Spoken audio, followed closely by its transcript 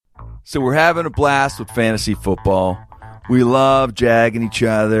So we're having a blast with fantasy football. We love jagging each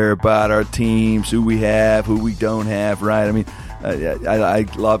other about our teams, who we have, who we don't have, right? I mean, I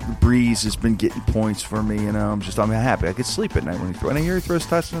love Breeze has been getting points for me, you know. I'm happy. I could sleep at night when I hear he throws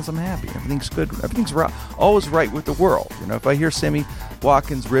touchdowns. I'm happy. Everything's good. Everything's always right with the world. You know, if I hear Sammy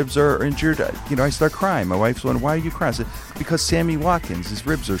Watkins' ribs are injured, I start crying. My wife's wondering, why are you crying? I said, because Sammy Watkins, his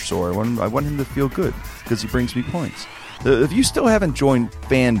ribs are sore. I want him to feel good because he brings me points. If you still haven't joined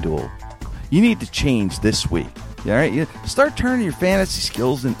FanDuel, you need to change this week. All right, you start turning your fantasy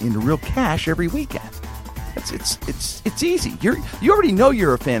skills into real cash every weekend. It's easy. You already know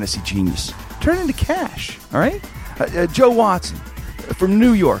you're a fantasy genius. Turn it into cash. All right. Joe Watson from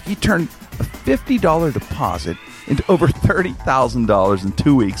New York. He turned a $50 deposit into over $30,000 in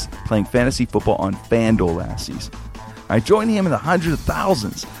 2 weeks playing fantasy football on FanDuel last season. I joined him in the hundreds of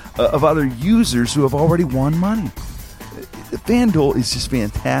thousands of other users who have already won money. FanDuel is just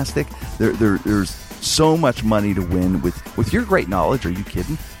fantastic. There's so much money to win with your great knowledge. Are you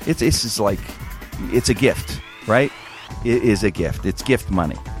kidding? It's just like, it's a gift, right? It is a gift. It's gift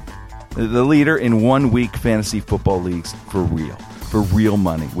money. The leader in 1 week fantasy football leagues for real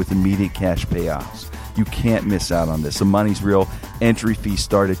money with immediate cash payoffs. You can't miss out on this. The money's real. Entry fees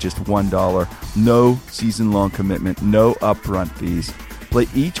start at just $1. No season-long commitment. No upfront fees. Play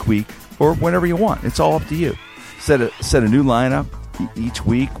each week or whenever you want. It's all up to you. Set a new lineup each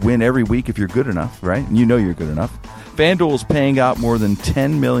week. Win every week if you're good enough, right? And you know you're good enough. FanDuel is paying out more than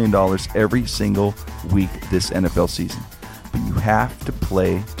 $10 million every single week this NFL season. But you have to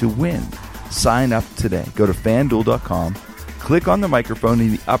play to win. Sign up today. Go to FanDuel.com. Click on the microphone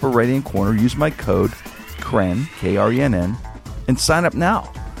in the upper right-hand corner. Use my code KRENN, K-R-E-N-N, and sign up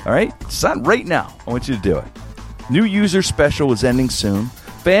now. All right? Sign right now. I want you to do it. New user special is ending soon.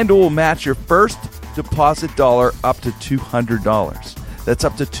 FanDuel will match your first deposit dollar up to $200. That's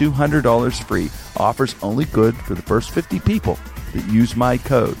up to $200 free. Offers only good for the first 50 people that use my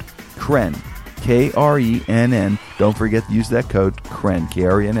code KRENN, K-R-E-N-N. Don't forget to use that code KRENN,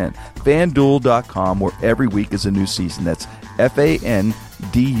 K-R-E-N-N. FanDuel.com, where every week is a new season. That's FanDuel.com.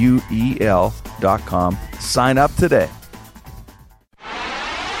 Sign up today.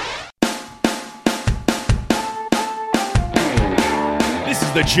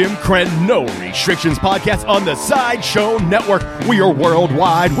 The Jim Krenn No Restrictions podcast on the Sideshow Network. We are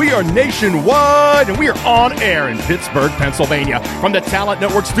worldwide, we are nationwide, and we are on air in Pittsburgh, Pennsylvania. From the Talent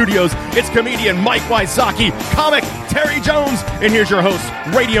Network studios, it's comedian Mike Wysocki, comic Terry Jones, and here's your host,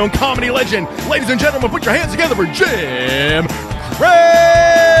 radio and comedy legend. Ladies and gentlemen, put your hands together for Jim Krenn!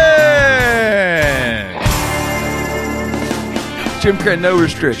 Jim Krenn No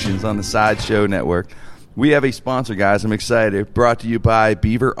Restrictions on the Sideshow Network. We have a sponsor, guys. I'm excited. Brought to you by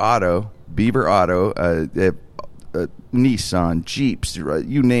Beaver Auto. Nissan, Jeeps,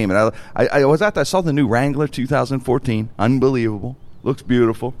 you name it. I was out there. I saw the new Wrangler 2014. Unbelievable. Looks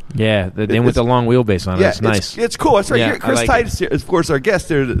beautiful. Yeah, then with the long wheelbase on it. It's nice. It's cool. That's right. Yeah, Chris Titus, here, of course, our guest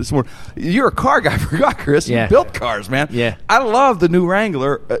there this morning. You're a car guy. I forgot, Chris. Yeah. You built cars, man. Yeah. I love the new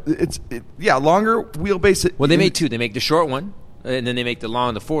Wrangler. Longer wheelbase. Well, they make two. They make the short one. And then they make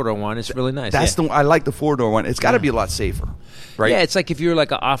the four-door one. It's really nice. I like the four-door one. It's got to be a lot safer, right? Yeah, it's like if you're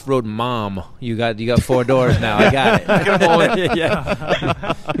like an off-road mom, you got 4 doors now. I got it.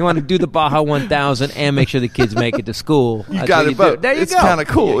 Yeah. You want to do the Baja 1000 and make sure the kids make it to school. You got it both. There you go. It's kind of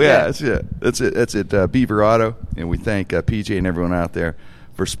cool. Yeah, that's it. That's it. Beaver Auto, and we thank PJ and everyone out there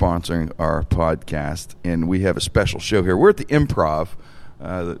for sponsoring our podcast. And we have a special show here. We're at the Improv.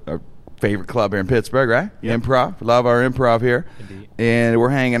 Our favorite club here in Pittsburgh, right? Yep. Improv. Love our Improv here. Indeed. And we're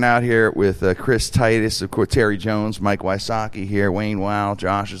hanging out here with Chris Titus, of course, Terry Jones, Mike Wysocki here, Wayne Weil,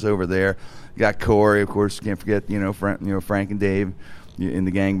 Josh is over there. You got Corey, of course, can't forget, Frank and Dave in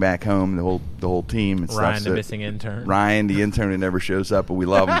the gang back home, the whole team and Ryan, stuff. the missing intern. Ryan, the intern that never shows up, but we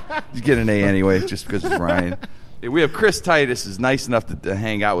love him. He's getting an A anyway, just because it's Ryan. We have Chris Titus is nice enough to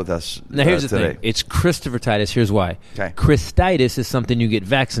hang out with us Now, here's the today. thing. It's Christopher Titus. Here's why. Okay. Christitis is something you get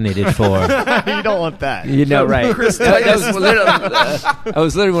vaccinated for. You don't want that. You know, right. Christitis. That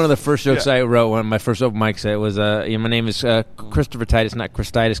was literally one of the first jokes I wrote when my first open mic set was, my name is Christopher Titus, not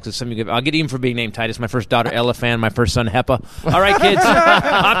Christitis, because some of you I'll get even for being named Titus. My first daughter, Ella Fan. My first son, Hepa. All right, kids.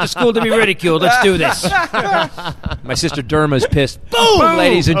 Off to school to be ridiculed. Let's do this. My sister, Derma's pissed. Boom,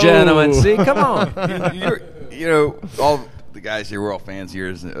 ladies and gentlemen. See, come on. All the guys here, we're all fans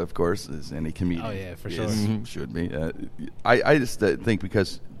here, of course, as any comedian. Oh, yeah, for sure. Should be. I just think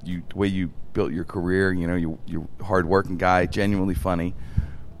because the way you built your career, you're a hard-working guy, genuinely funny.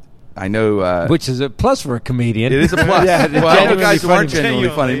 I know. Which is a plus for a comedian. It is a plus. Yeah, well, the genuinely guys who are funny. genuinely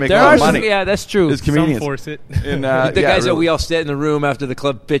funny make There a lot are of some, money. yeah, that's true. As comedians. Some force it. And, The guys that we all sit in the room after the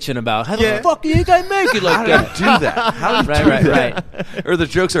club bitching about, how the fuck do you guys make it like How do that? you do that? How do you do Right. that? Or the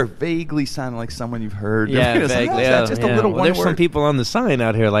jokes are vaguely sounding like someone you've heard. Yeah, It's like, vaguely. oh, that's just a little well, one there's some word. people on the sign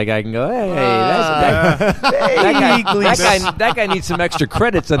out here. Like I can go, hey, that guy needs some extra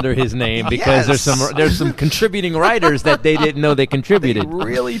credits under his name because Yes. there's some contributing writers that they didn't know they contributed.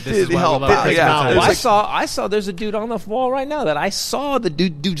 Really is did why we help love out. Chris Yeah, Collins. there's Well, like- I saw there's a dude on the wall right now that I saw the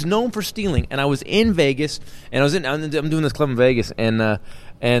dude's known for stealing, and I was in Vegas, and I'm doing this club in Vegas, and the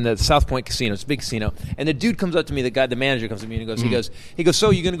South Point Casino, it's a big casino, and the dude comes up to me, the manager comes to me and he goes, so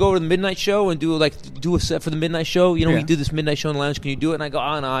you gonna go over to the midnight show and do a set for the midnight show? You know, we do this midnight show in the lounge. Can you do it? And I go,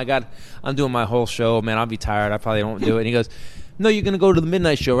 oh no, I'm doing my whole show, man. I'll be tired. I probably won't do it. And he goes, no, you're going to go to the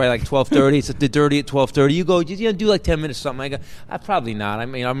midnight show, right? Like 12:30. It's at the Dirty at 12:30. You go, do like 10 minutes or something. I go, probably not. I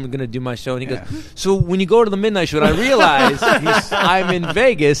mean, I'm going to do my show. And he goes, so when you go to the midnight show, and I realize I'm in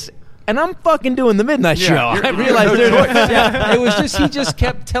Vegas, and I'm fucking doing the midnight show. I realized it was just, he just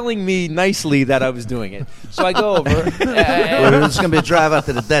kept telling me nicely that I was doing it. So I go over. It's going to be a drive out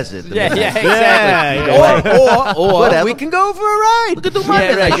to the desert. Yeah, exactly. Or we can go for a ride. We can do my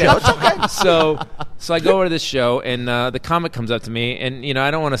midnight show. It's okay. So I go over to this show, and the comic comes up to me, and I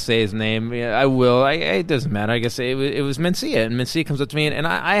don't want to say his name. I will. It doesn't matter. I guess it was Mencia, and Mencia comes up to me, and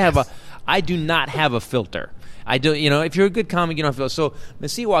I do not have a filter. I do, if you're a good comic, you don't feel so.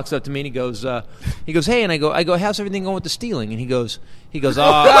 Messi walks up to me and he goes, hey, and I go, how's everything going with the stealing? And he goes,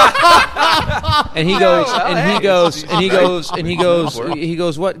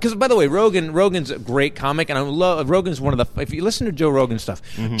 what? Because by the way, Rogan's a great comic, and I love Rogan's one of the. If you listen to Joe Rogan stuff,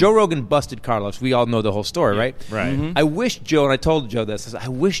 Joe Rogan busted Carlos. We all know the whole story, right? Right. Mm-hmm. I wish Joe, and I told Joe this. I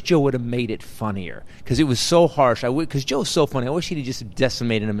wish Joe would have made it funnier because it was so harsh. Because Joe's so funny. I wish he'd just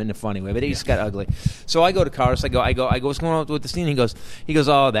decimated him in a funny way, but it just got ugly. So I go to Carlos. I go. What's going on with the stealing? He goes.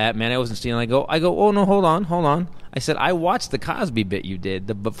 Oh, that man, I wasn't stealing. I go. Oh no, hold on. I said, I watched the Cosby bit you did,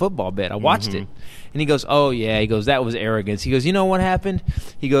 the football bit. I watched it. And he goes, oh, yeah. He goes, that was arrogance. He goes, you know what happened?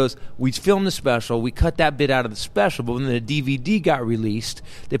 He goes, we filmed the special. We cut that bit out of the special, but when the DVD got released,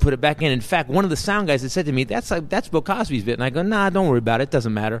 they put it back in. In fact, one of the sound guys had said to me, that's Bill Cosby's bit. And I go, nah, don't worry about it. It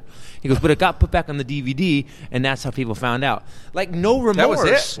doesn't matter. He goes, but it got put back on the DVD, and that's how people found out. Like, no remorse. That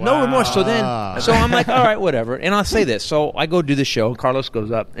was it? No remorse. So I'm like, all right, whatever. And I'll say this. So I go do the show, and Carlos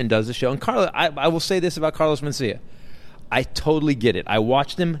goes up and does the show. And Carlos, I will say this about Carlos Mencia. I totally get it. I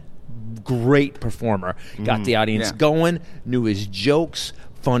watched him. Great performer. Got the audience going. Knew his jokes.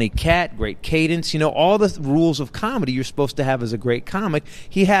 Funny cat. Great cadence. All the rules of comedy you're supposed to have as a great comic.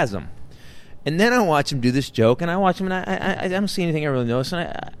 He has them. And then I watch him do this joke, and I watch him, and I don't see anything I really noticed.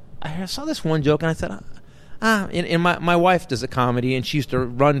 And I saw this one joke, and I said, and my wife does a comedy, and she used to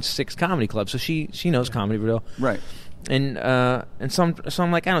run 6 comedy clubs, so she knows comedy real. Right. And so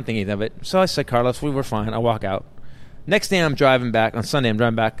I'm like, I don't think anything of it. So I said, Carlos, we were fine. I walk out. Next day, on Sunday, I'm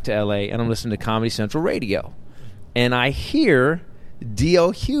driving back to L.A., and I'm listening to Comedy Central Radio. And I hear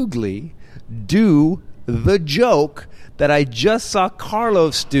D.L. Hughley do the joke that I just saw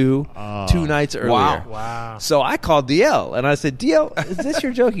Carlos do 2 nights earlier. Wow. So I called DL, and I said, DL, is this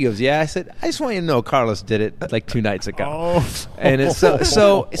your joke? He goes, yeah. I said, I just want you to know Carlos did it like 2 nights ago. And it's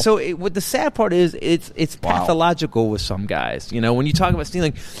what the sad part is, it's pathological with some guys. When you talk about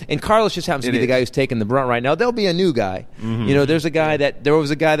stealing, and Carlos just happens to be the guy who's taking the brunt right now. There'll be a new guy. Mm-hmm. There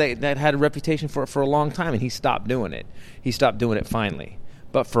was a guy that had a reputation for a long time, and he stopped doing it. He stopped doing it finally.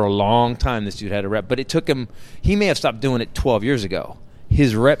 But for a long time, this dude had a rep. But it took him. He may have stopped doing it 12 years ago.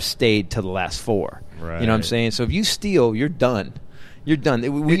 His rep stayed to the last 4. Right. You know what I'm saying? So if you steal, you're done. You're done.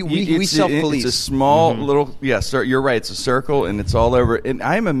 We self-police. It's a small little. Yeah, sir, you're right. It's a circle, and it's all over. And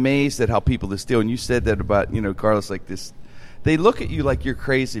I'm amazed at how people that steal. And you said that about Carlos, like this. They look at you like you're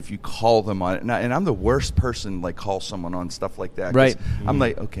crazy if you call them on it, and I'm the worst person like call someone on stuff like that. Right. I'm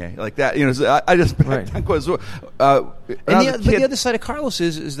like, okay, like that. So I just right. But the other side of Carlos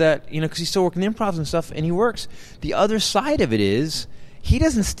is that because he's still working the improvs and stuff, and he works. The other side of it is he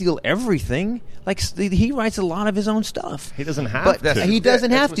doesn't steal everything. Like he writes a lot of his own stuff. He doesn't have to. He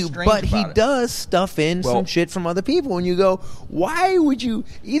doesn't have what's to, strange but he about it. does stuff in some shit from other people. And you go, why would you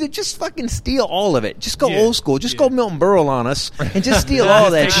either just fucking steal all of it? Just go old school. Just go Milton Berle on us and just steal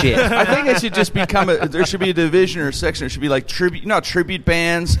all that shit. I think it should just become there should be a division or a section. It should be like tribute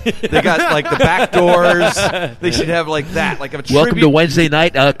bands. They got like the back doors. They should have like that, like a tribute. Welcome to Wednesday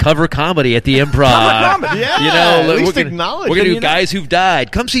night cover comedy at the Improv. Cover comedy. Yeah, at least acknowledge we're gonna it, do guys who've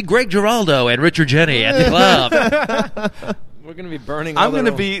died. Come see Greg Giraldo and Richard Jeni at the club. We're going to be burning. I'm going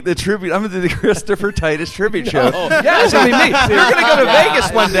to be the tribute. I'm going to do the Christopher Titus tribute show. Yeah, it's going to be me. You're going to go to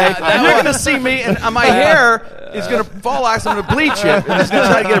Vegas one day, and you're going to see me, and my hair is going to fall out. I'm going to bleach it. I'm just going to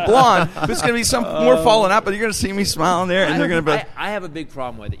try to get it blonde. But it's going to be some more falling out, but you're going to see me smiling there, and you're going to be. I have a big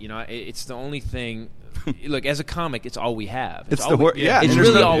problem with it. You know, it's the only thing. Look, as a comic, it's all we have. It's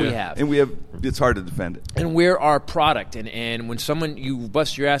really all we have, and we have. It's hard to defend it. And we're our product. And when someone you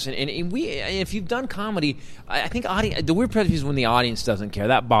bust your ass, and if you've done comedy, I think the weird part is when the audience doesn't care.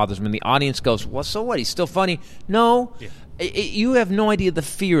 That bothers me. When the audience goes, "Well, so what? He's still funny." No. Yeah. You have no idea the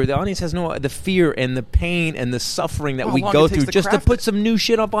fear. The audience has the fear and the pain and the suffering that we go through just to put some new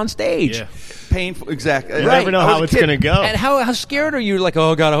shit up on stage. Yeah. Painful, exactly. You never know how it's going to go. And how scared are you? Like,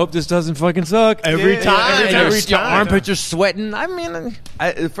 oh God, I hope this doesn't fucking suck. Every time. Your armpits are sweating. I mean,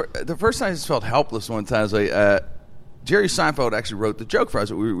 the first time I just felt helpless one time. I was like, Jerry Seinfeld actually wrote the joke for us.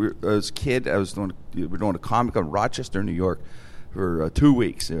 I was a kid. We were doing a comic in Rochester, New York, for 2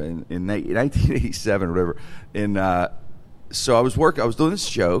 weeks in 1987 or whatever. And so I was doing this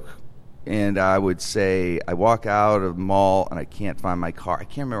joke, and I would say I walk out of the mall and I can't find my car. I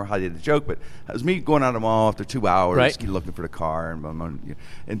can't remember how I did the joke, but it was me going out of the mall after 2 hours, looking for the car,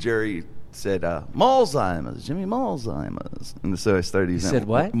 and Jerry said, Malzheimer's, Jimmy Malzheimer's. And so I started using said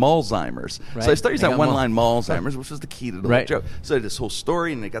what? Malzheimer's. Right. So I started using that one line, Malzheimer's, which was the key to the whole joke. So this whole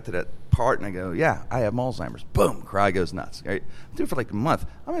story, and they got to that part, and I go, yeah, I have Malzheimer's. Boom, crowd goes nuts. Right? I do it for like a month.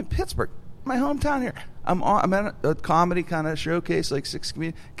 I'm in Pittsburgh, my hometown here. I'm at a comedy kind of showcase, like 6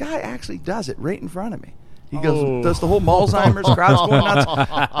 comedians. Guy actually does it right in front of me. He goes, does the whole Malzheimer's, crowd's going nuts.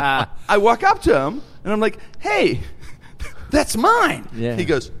 I walk up to him, and I'm like, hey, that's mine. Yeah. He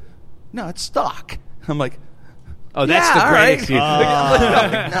goes, no, it's stock. I'm like, oh, that's the great excuse. No,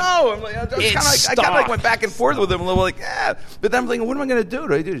 I kind of went back and forth with him a little, like, yeah. But then I'm thinking, what am I going to do?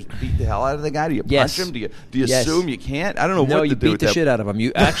 Do I just beat the hell out of the guy? Do you punch him? Do you assume you can't? I don't know what to do. No, you beat the shit out of him.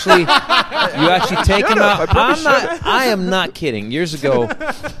 You actually take him out. I am not kidding. Years ago,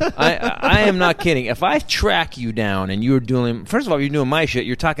 I am not kidding. If I track you down and you're doing, first of all, you're doing my shit.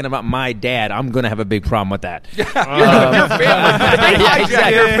 You're talking about my dad. I'm going to have a big problem with that. Your family.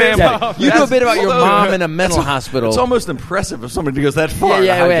 Your family. You do a bit about your mom in a mental hospital. It's almost impressive if somebody goes that far.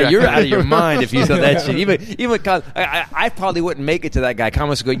 Yeah, you're out of your mind if you said that shit. Even I probably wouldn't make it to that guy.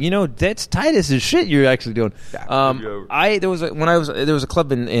 Comments go, that's Titus's shit you're actually doing. There was a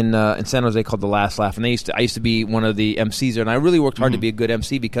club in San Jose called The Last Laugh, and I used to be one of the MCs there, and I really worked hard to be a good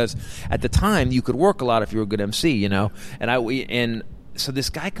MC because at the time you could work a lot if you were a good MC, and so this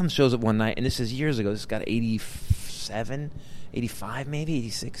guy shows up one night, and this is years ago. This got 87, 85, maybe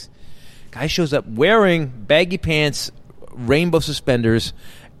 86. Guy shows up wearing baggy pants, rainbow suspenders,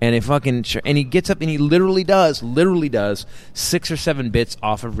 and and he gets up and he literally does 6 or 7 bits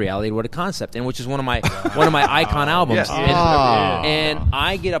off of Reality What a Concept, and which is one of my icon albums. Yes. And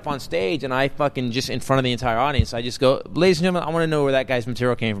I get up on stage and I fucking just in front of the entire audience, I just go, ladies and gentlemen, I want to know where that guy's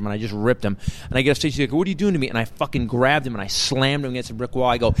material came from, and I just ripped him. And I get up stage, he's like, what are you doing to me? And I fucking grabbed him and I slammed him against a brick wall.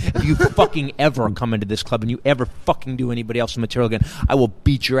 I go, if you fucking ever come into this club and you ever fucking do anybody else's material again, I will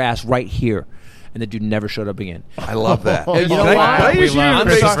beat your ass right here. And the dude never showed up again. I love that. You know why? I'm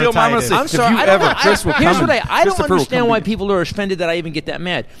sorry. I don't understand why people are offended that I even get that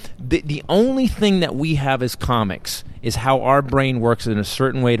mad. The only thing that we have as comics is how our brain works in a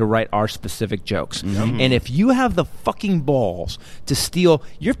certain way to write our specific jokes. Mm-hmm. And if you have the fucking balls to steal,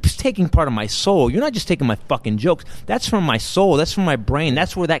 you're taking part of my soul. You're not just taking my fucking jokes. That's from my soul. That's from my brain.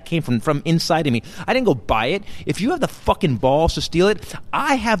 That's where that came from inside of me. I didn't go buy it. If you have the fucking balls to steal it,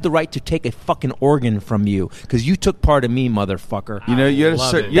 I have the right to take a fucking organ from you because you took part of me, motherfucker. You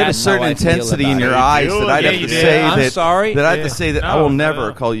had a certain intensity in your eyes that I'd have to say I'm sorry. That I have to say that I will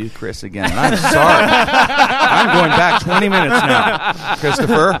never call you Chris again. And I'm sorry. I'm going back 20 minutes now,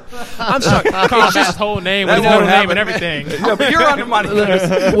 Christopher. I'm sorry. It's just whole name with no name and everything. No, but you're on the money.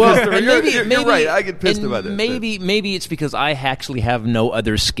 Well, you're right. I get pissed about that. Maybe it's because I actually have no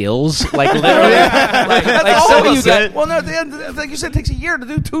other skills. Like literally, like some of you guys. Well, no, at the end, like you said, it takes a year to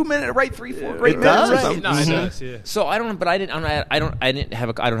do 2 minutes, write 3, 4 great minutes. Right. No, it does. Yeah. So I don't have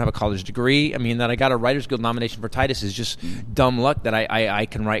a college degree. I mean, that I got a Writers Guild nomination for Titus is just dumb luck that I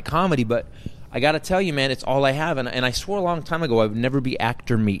can write comedy, but. I got to tell you, man, it's all I have. And I swore a long time ago I would never be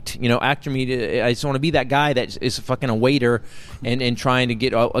actor meat. Actor meat, I just want to be that guy that is fucking a waiter and trying to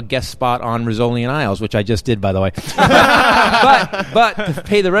get a guest spot on Rizzoli and Isles, which I just did, by the way. but to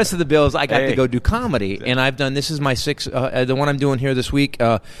pay the rest of the bills, I got to go do comedy. And I've done, this is my 6th, the one I'm doing here this week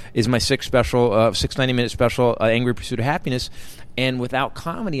is my 6th special, 6 90-minute special, Angry Pursuit of Happiness. And without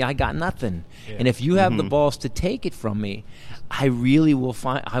comedy, I got nothing. Yeah. And if you have the balls to take it from me, I really will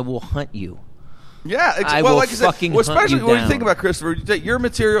I will hunt you. Yeah, I well, will like I said, fucking well, hunt especially you when down. you think about Christopher, your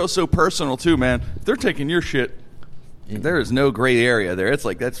material is so personal too, man. If they're taking your shit, there is no gray area there. It's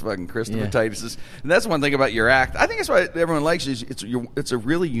like that's fucking Christopher Titus's, and that's one thing about your act. I think that's why everyone likes you. It's a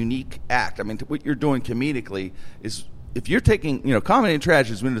really unique act. I mean, what you're doing comedically is. If you're taking, comedy and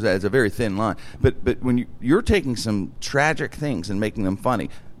tragedy is a very thin line, but when you're taking some tragic things and making them funny,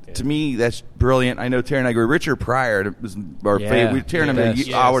 to me that's brilliant. I know Terry and I agree. Richard Pryor was our favorite. We Terry and I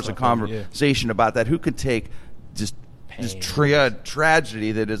had hours of conversation about that. Who could take just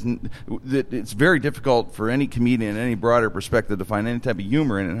tragedy that it's very difficult for any comedian in any broader perspective to find any type of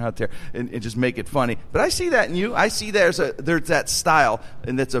humor in it and just make it funny. But I see that in you. I see there's that style,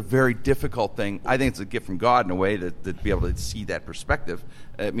 and that's a very difficult thing. I think it's a gift from God in a way to be able to see that perspective.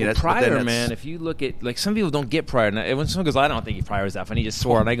 I mean, Pryor, man. If you look at some people don't get Pryor. When someone goes, I don't think Pryor is that funny. He just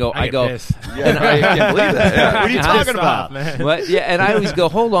swore, and I go, pissed. And I can't believe that. Yeah. What are you talking about? Man. But, and I always go,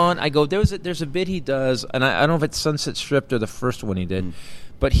 hold on. I go, there's a bit he does, and I don't know if it's Sunset Strip or the first one he did,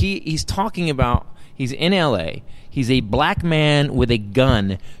 but he's talking about he's in L.A. He's a black man with a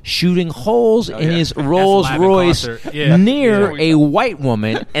gun shooting holes in his Rolls Royce near a white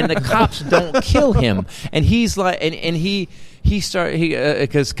woman, and the cops don't kill him. And he's like, and he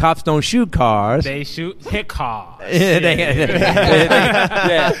because cops don't shoot cars. They hit cars.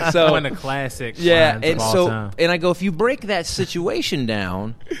 So one of the classic. Yeah, lines and of all so time. and I go, if you break that situation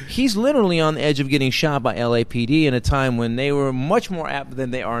down, he's literally on the edge of getting shot by LAPD in a time when they were much more apt than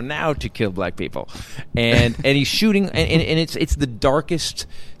they are now to kill black people, and he's shooting, and it's the darkest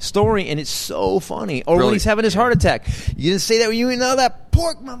story, and it's so funny. Or when he's having his heart attack, you didn't say that when you know that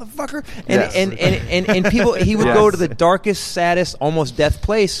pork motherfucker, and people, he would go to the darkest, saddest, almost death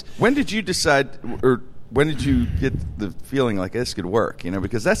place. When did you decide, or when did you get the feeling like this could work?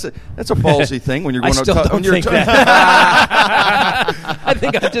 Because that's a ballsy thing when you're going I still don't think that. I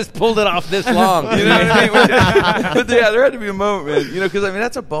think I just pulled it off this long. You know what I mean? But there had to be a moment, man. Because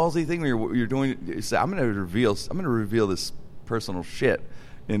that's a ballsy thing when you're doing. You say, I'm going to reveal this personal shit,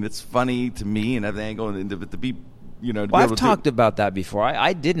 and it's funny to me and everything going into it to be. Well, I've talked about that before.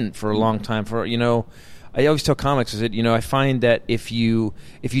 I didn't for a long time. I always tell comics, I find that if you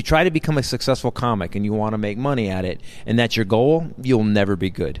try to become a successful comic and you want to make money at it, and that's your goal, you'll never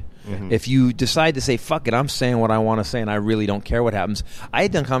be good. Mm-hmm. If you decide to say, fuck it, I'm saying what I want to say and I really don't care what happens. I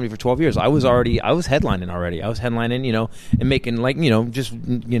had done comedy for 12 years. I was headlining already. I was headlining, and making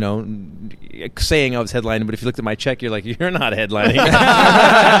saying I was headlining, but if you looked at my check, you're like, you're not headlining.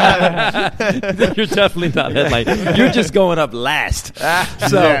 You're definitely not headlining. You're just going up last.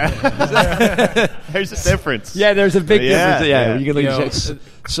 So there's a difference. Yeah, there's a big difference. Yeah. You can look at checks.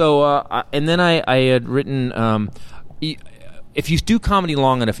 So, and then I had written, if you do comedy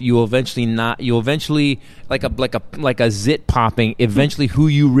long enough, you'll eventually like a zit popping. Eventually, who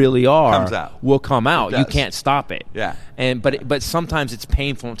you really are will come out. You can't stop it. Yeah. But sometimes it's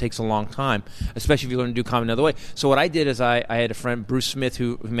painful. And it takes a long time, especially if you learn to do comedy another way. So what I did is I had a friend, Bruce Smith,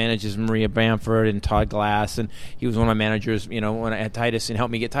 who manages Maria Bamford and Todd Glass, and he was one of my managers. When I had Titus and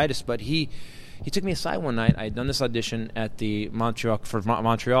helped me get Titus, but he took me aside one night. I had done this audition at the Montreal,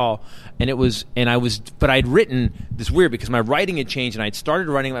 but I'd written this weird because my writing had changed, and I'd started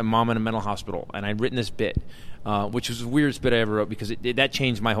writing my mom in a mental hospital, and I'd written this bit, which was the weirdest bit I ever wrote because that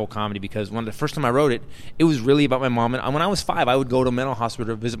changed my whole comedy. Because when the first time I wrote it, it was really about my mom. And when I was 5, I would go to a mental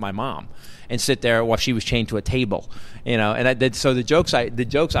hospital to visit my mom and sit there while she was chained to a table, And I did so the jokes. I'm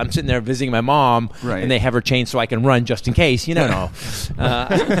sitting there visiting my mom, and they have her chained so I can run just in case. And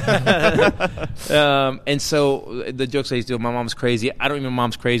so the jokes I used to do. My mom's crazy. I don't even.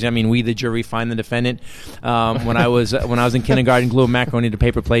 Mom's crazy. I mean, we the jury find the defendant. When I was in kindergarten, gluing macaroni to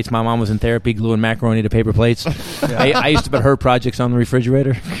paper plates. My mom was in therapy, gluing macaroni to paper plates. I used to put her projects on the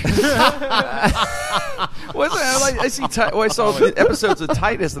refrigerator. I saw episodes of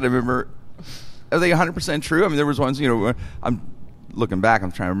Titus that I remember. Are they 100% true? I mean, there was ones. I'm looking back.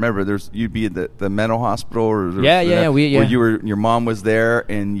 I'm trying to remember. You'd be at the mental hospital, or where your mom was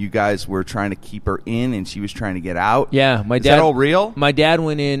there, and you guys were trying to keep her in, and she was trying to get out. Yeah, Is that all real? My dad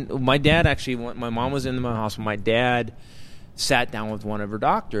went in. My dad actually went. My mom was in the hospital. My dad sat down with one of her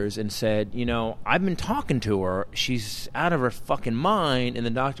doctors and said, I've been talking to her. She's out of her fucking mind. And the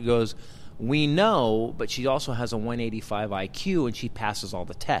doctor goes, we know, but she also has a 185 IQ, and she passes all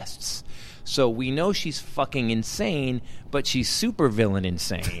the tests. So we know she's fucking insane, but she's supervillain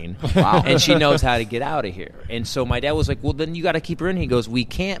insane. Wow. And she knows how to get out of here. And so my dad was like, well, then you got to keep her in here. He goes, we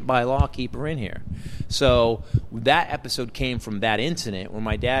can't by law keep her in here. So that episode came from that incident where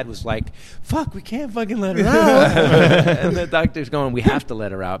my dad was like, fuck, we can't fucking let her out. And the doctor's going, we have to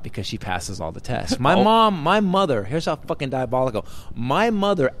let her out because she passes all the tests. My mother, here's how fucking diabolical. My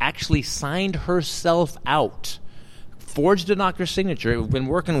mother actually signed herself out. Forged a doctor's signature. We've been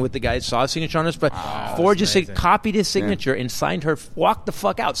working with the guy, saw his signature on this, but forged his copied his signature and signed her, walked the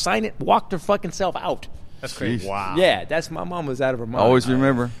fuck out, signed it, walked her fucking self out. That's crazy. Wow. Yeah, that's my mom was out of her mind. Always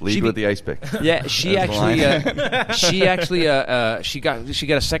remember, lead with the ice pick. Yeah, she got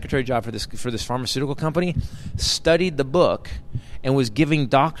a secretary job for this pharmaceutical company, studied the book, and was giving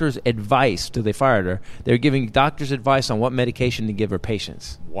doctors advice till they fired her. They were giving doctors advice on what medication to give her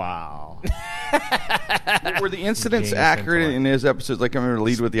patients. Wow. Were the incidents accurate in his episodes? Like I remember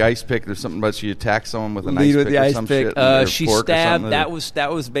lead with the ice pick. There's something about she attacked someone with an ice pick or some shit. She stabbed. That was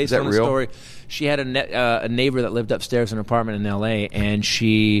based on the story. She had a neighbor that lived upstairs in an apartment in L.A. and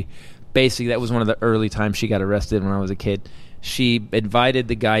she basically, that was one of the early times she got arrested when I was a kid. She invited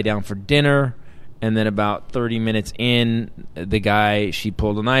the guy down for dinner. And then about 30 minutes in, she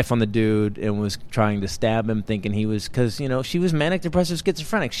pulled a knife on the dude and was trying to stab him, thinking he was, because, she was manic depressive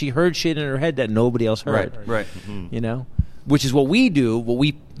schizophrenic. She heard shit in her head that nobody else heard. Right. Mm-hmm. Which is what we do,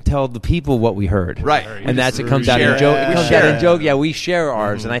 we tell the people what we heard. Right. And it comes out in joke. It comes out in joke. Yeah, we share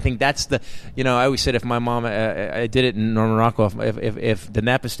ours. Mm-hmm. And I think that's I always said if my mom, I did it in Norman Rockwell, if the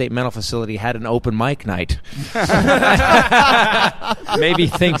Napa State Mental Facility had an open mic night, maybe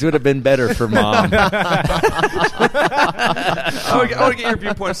things would have been better for Mom. I want to get your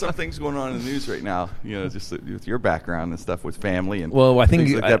viewpoint on some things going on in the news right now, just with your background and stuff with family. And I think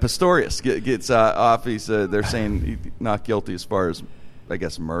like that. Pistorius gets off. They're saying he's not guilty as far as, I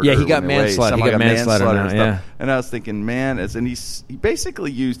guess, murder. Yeah, he got manslaughter. He got manslaughter now, and stuff. And I was thinking, man, he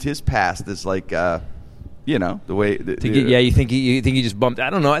basically used his past as like, the way. You think he just bumped? I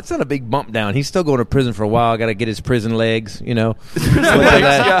don't know. It's not a big bump down. He's still going to prison for a while. Got to get his prison legs. The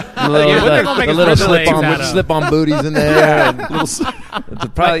little slip-on booties in there.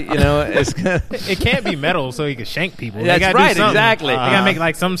 Probably, it can't be metal, so he can shank people. That's right. Exactly. They gotta make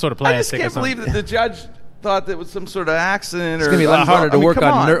like some sort of plastic. I just can't believe that the judge thought that was some sort of accident. It's going to be a lot harder to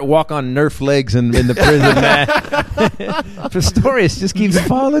walk on Nerf legs in the prison, man. Pistorius just keeps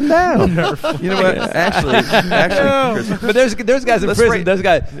falling down. You know what? Actually, but there's guys in prison. Those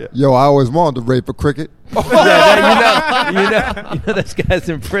guys. Yo, I always wanted to rape a cricket. You know, those guys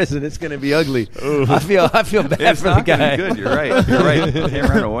in prison. It's going to be ugly. Ooh. I feel bad for the guy. Good. You're right. He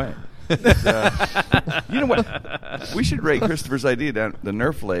ran away. You know what? We should rate Christopher's idea down the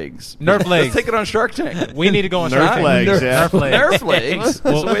Nerf legs. Let's take it on Shark Tank. We need to go on Nerf Shark legs. Tank. Nerf legs.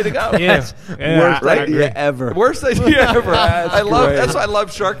 That's the way to go. Yeah. Worst idea ever. Worst idea ever. That's why I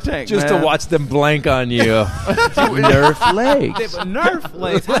love Shark Tank. Just to watch them blank on you. Nerf legs. Nerf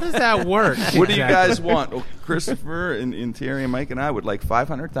legs. How does that work? What do you guys want? Well, Christopher and Terry and Mike and I would like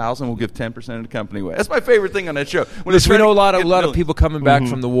 $500,000. We'll give 10% of the company away. That's my favorite thing on that show. We know a lot of people coming back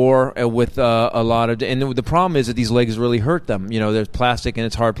from the war with a lot of, and the problem is that these legs really hurt them. There's plastic and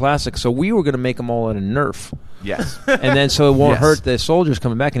it's hard plastic. So we were going to make them all out of Nerf. Yes. And then so it won't hurt the soldiers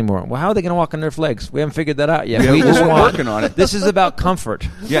coming back anymore. Well, how are they going to walk on Nerf legs? We haven't figured that out yet. We're working on it. This is about comfort.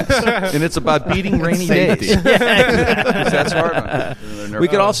 Yes. And it's about beating rainy days. That's hard. We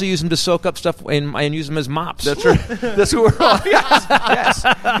could also use them to soak up stuff and use them as mops. That's right. That's what we're on. Yes.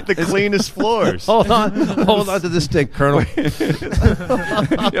 The cleanest floors. Hold on to this stick, Colonel. At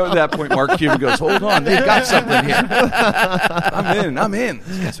that point, Mark Cuban goes, hold on, they've got something here. I'm in.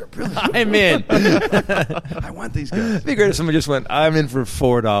 These guys are brilliant. I'm in. I want these guys. It'd be great if someone just went, I'm in for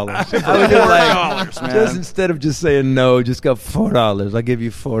 $4. I would do $4, man. Just instead of just saying no, just go $4. I'll give you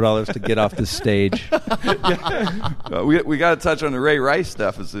 $4 to get off the stage. We got to touch on the Ray Rice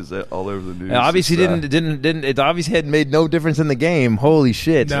stuff. Is all over the news. Obviously, it obviously had made no difference in the game. Holy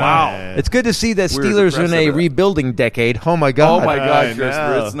shit! No. Wow, it's good to see that Steelers are in a rebuilding decade. Oh my god! Oh my god,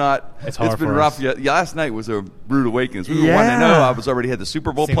 Christopher! It's not. It's been rough. Yeah, last night was a rude awakening. We were 1-0. I was already had the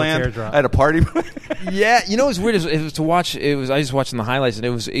Super Bowl planned. I had a party. Yeah, what's weird is it was to watch. I was just watching the highlights,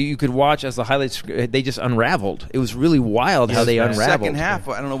 and you could watch as the highlights they just unraveled. It was really wild how they unraveled. Second half,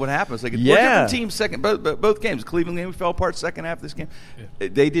 I don't know what happened. It's like different teams. Both games. Cleveland game we fell apart. Second half of this game,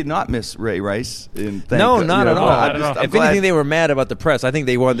 they did not miss Ray Rice. No, not at all. If anything, they were mad about the press. I think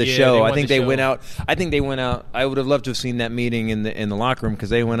they wanted the show. I think they went out. I would have loved to have seen that meeting in the locker room because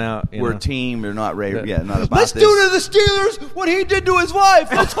they went out. We're a team. They're not Ray. Yeah, not about Let's this. do to the Steelers what he did to his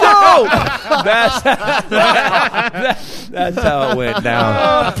wife. Let's go. That's That's how it went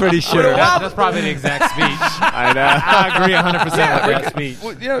down. I'm pretty sure. That's probably the exact speech. I know. I agree 100% with that speech.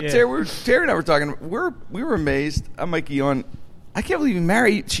 Well, Terry and I were talking. We were amazed. I'm like, I can't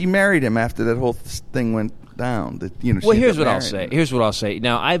believe she married him after that whole thing went down. Well, here's what I'll say.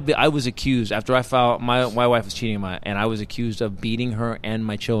 Now, I was accused after I filed. My wife was cheating on me, and I was accused of beating her and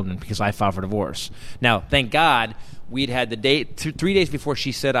my children because I filed for divorce. Now, thank God, we'd had the date 3 days before.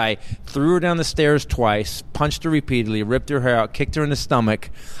 She said I threw her down the stairs twice, punched her repeatedly, ripped her hair out, kicked her in the stomach.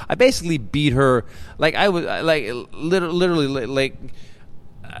 I basically beat her like I was literally like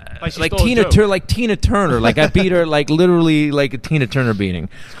Tina Turner. Like I beat her like literally like a Tina Turner beating.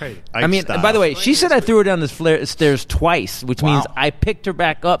 It's crazy. I mean, by the way, she said I threw her down the stairs twice, which means I picked her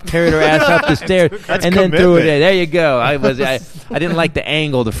back up, carried her ass up the stairs, and then threw her there. There you go. I didn't like the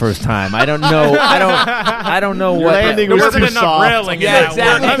angle the first time. I don't know. I don't know what. Landing there wasn't enough railing. Yeah,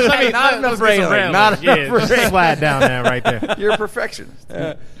 exactly. Not enough railing. Not enough railing. Slide down there, right there. You're a perfectionist.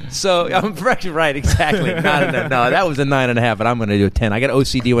 So I'm a perfectionist, right? Exactly. Not enough. No, that was a 9.5, but I'm going to do a 10. I got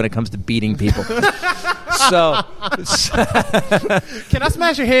OCD when it comes to beating people. So can I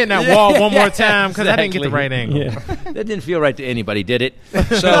smash your head in that wall one more time? Because I didn't get the right angle. Yeah. That didn't feel right to anybody, did it?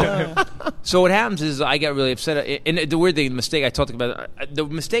 So what happens is I got really upset. And the weird thing, the mistake I talked about, the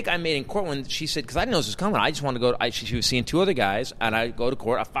mistake I made in court when she said, because I didn't know this was coming, I just wanted to go. She was seeing 2 other guys, and I go to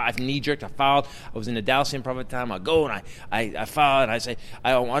court. I knee-jerked. I filed. I was in the Dallas Improv at the time. I go, and I filed, and I say,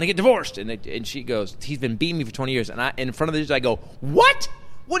 I want to get divorced. And she goes, he's been beating me for 20 years. And in front of the judge, I go, what?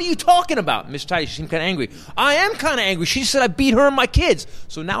 What are you talking about? Mr. Titus, she seemed kind of angry. I am kind of angry. She said I beat her and my kids.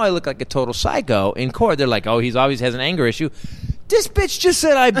 So now I look like a total psycho in court. They're like, oh, he's always has an anger issue. This bitch just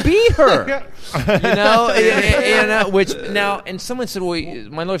said I beat her. And someone said, well,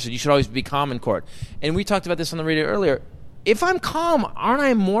 my lawyer said, you should always be calm in court. And we talked about this on the radio earlier. If I'm calm, aren't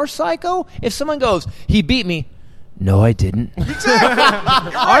I more psycho? If someone goes, he beat me. No, I didn't.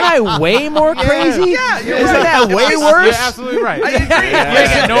 Exactly. Aren't I way more crazy? Yeah, isn't that way worse? You're absolutely right. I agree. You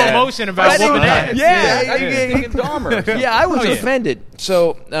got no emotion about whooping ass. Yeah, I was offended.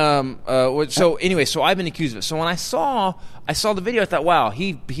 So, anyway, so I've been accused of it. So when I saw the video, I thought, wow,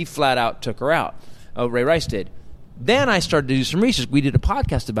 he flat out took her out. Ray Rice did. Then I started to do some research. We did a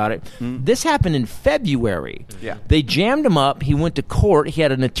podcast about it. This happened in February. Yeah. They jammed him up. He went to court. He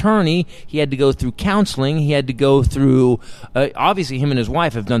had an attorney. He had to go through counseling. He had to go through obviously him and his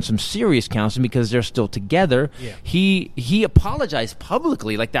wife have done some serious counseling because they're still together. Yeah. He apologized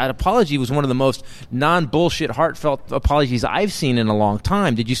publicly. Like that apology was one of the most non-bullshit, heartfelt apologies I've seen in a long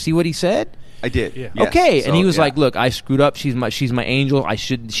time. Did you see what he said? I did. Yeah. Yes. Okay, and he was like, "Look, I screwed up. She's my angel.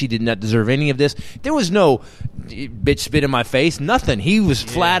 She did not deserve any of this. There was no bitch spit in my face. Nothing. He was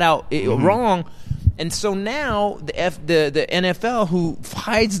flat out wrong." And so now the NFL, who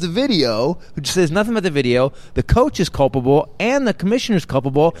hides the video, who says nothing about the video, the coach is culpable and the commissioner's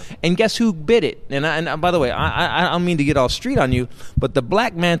culpable, and guess who bit it? And by the way, I don't mean to get all street on you, but the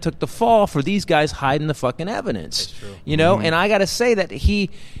black man took the fall for these guys hiding the fucking evidence. That's true. You know, and I got to say that he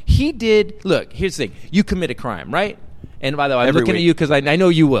did. Look, here's the thing: you commit a crime, right? And by the way, I'm looking at you because I know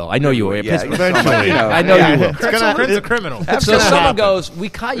you will. I know you will. Yeah, eventually. I know you will. It's a criminal. So someone goes, we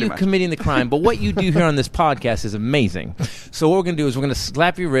caught you committing the crime, but what you do here on this podcast is amazing. So what we're going to do is we're going to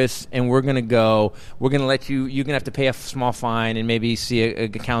slap your wrists, and we're going to let you're going to have to pay a small fine and maybe see a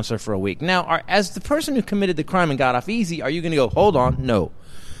counselor for a week. Now, as the person who committed the crime and got off easy, are you going to go, hold on, no.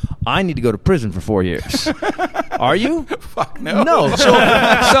 I need to go to prison for 4 years. Are you? Fuck no. No. So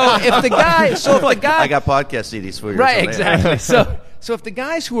if the guy, I got podcast CDs for you. Right, exactly. So if the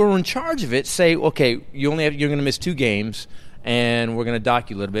guys who are in charge of it say, okay, you're going to miss 2 games, and we're going to dock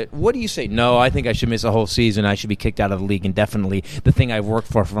you a little bit, what do you say? No, I think I should miss a whole season. I should be kicked out of the league indefinitely. The thing I've worked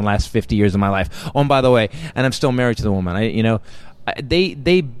for the last 50 years of my life. Oh, and by the way, and I'm still married to the woman.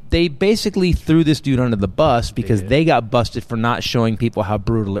 They basically threw this dude under the bus because they got busted for not showing people how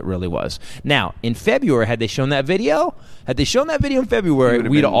brutal it really was. Now, in February, had they shown that video in February,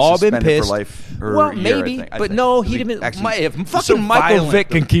 we'd all been pissed. For life or well, a year, maybe, I but think. no, he'd have been. If fucking so Michael violent. Vick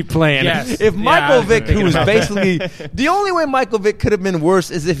can keep playing, if Michael Vick, who was basically the only way Michael Vick could have been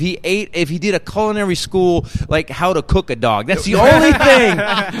worse is if he did a culinary school like how to cook a dog. That's the only thing.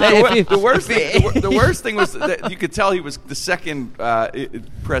 The worst thing was that you could tell he was the second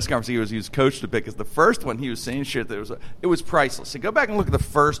press conference he was coached a bit, because the first one he was saying shit that it was priceless. So go back and look at the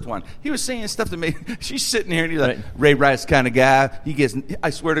first one. He was saying stuff that made she's sitting here and he's like, Ray Rice kind of guy. I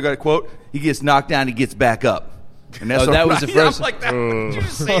swear to God, quote, he gets knocked down, he gets back up. And that's that was the first. I'm like, did you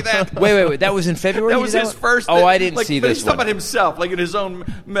just say that? Wait. That was in February? That You was did his first. Oh, I didn't like, see but this he's talking one. about himself, like in his own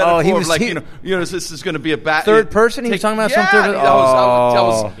metaphor. he was- like, he- this is going to be a bad Third person? He was talking about some third- that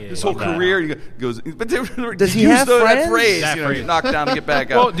was Oh. his whole career. He goes, but Does he use have that friends? phrase, That phrase. knock down and get back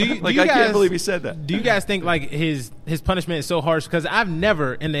Well, up. do you I guys, can't believe he said that. Do you guys think like his punishment is so harsh? Because I've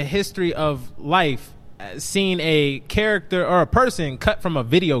never in the history of life seen a character or a person cut from a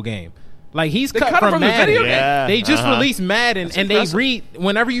video game. Like he's cut cut him from from the Madden. video game? Yeah. They just Uh-huh. released Madden, and impressive. they read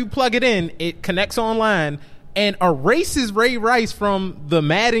whenever you plug it in, it connects online and erases Ray Rice from the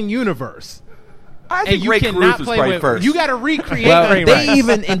Madden universe. I And think you Ray cannot Caruth was play probably with. first. You got to recreate Well, Ray they Rice.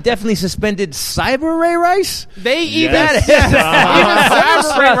 even indefinitely suspended Cyber Ray Rice. They even Yes. even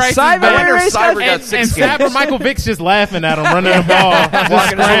Cyber Ray Rice is Cyber back. Ray Rice Cyber got And 6 Cyber games. Michael Vick's just laughing at him, running the ball, just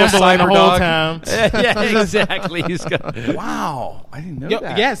Walking his little scrambling the cyber whole dog. time. Yeah, exactly. He's got, Wow, I didn't know Yo,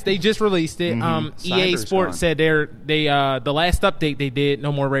 that. yes, they just released it. EA Cyber's Sports gone. said the last update they did,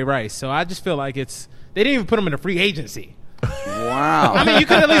 no more Ray Rice. So I just feel like they didn't even put him in a free agency. Wow. I mean, you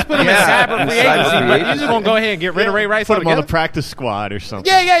could at least put him Yeah, in cyber free cyber agency, free but you agency. just gonna go ahead and get rid of Ray Rice Put him on the altogether? practice squad or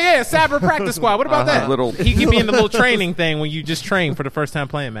something. Yeah. Cyber practice squad. What about that? Little- He could be in the little training thing when you just train for the first time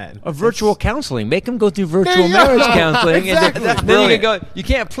playing Madden. a virtual counseling. Make him go through virtual There you go. marriage counseling. Exactly. And then you can go. You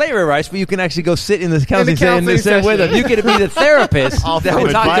can't play Ray Rice, but you can actually go sit in the counseling counseling session with session. him. You could be the therapist Offer and him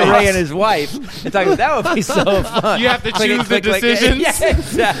talk to advice. Ray and his wife. And talk, that would be so fun. You have to Click, choose click, the click. decisions. Yeah,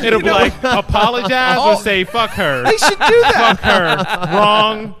 exactly. It'll be like apologize or say fuck her. They should do that. Fuck her.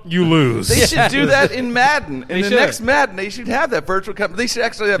 Wrong. You lose. They should do that in Madden. In the should. next Madden, they should have that virtual. They should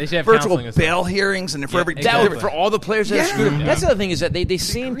actually have, They should have virtual counseling and stuff. bail hearings and for every exactly. That would, for all the players that are Yeah. screwed up. That's the other thing is that they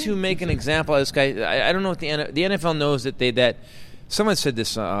seem to make an example of this guy. I don't know if the NFL knows that someone said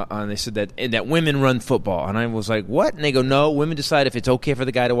this they said that women run football, and I was like, what? And they go, no, women decide if it's okay for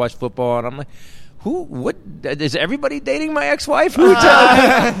the guy to watch football, and I'm like, who? What? Is everybody dating my ex-wife? Who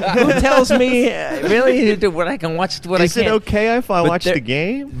tells me really what I can watch? What Is I it can't? okay if I But watch they're- the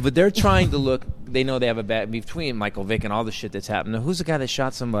game? But they're trying to look. They know they have a bad between Michael Vick and all the shit that's happened. Who's the guy that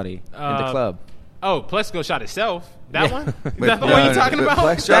shot somebody in the club? Oh, Plexico shot itself. That Yeah. one? Is Wait, that the no, one you're no, talking but about?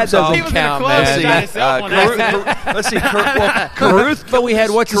 Plex That jumps off. doesn't He was in the count, club, man. shot himself on accident. Let's see. Caruth. But we had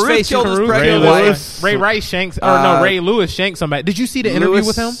what's his Caruth face? killed his Caruth? pregnant Ray wife. Lewis. Ray Rice shanks, Ray Lewis shanked somebody. Did you see the interview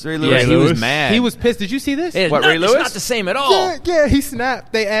with him? Ray Yeah, Lewis. he was Lewis. mad. He was pissed. Did you see this? It's What, not, Ray it's Lewis? not the same at all. Yeah, he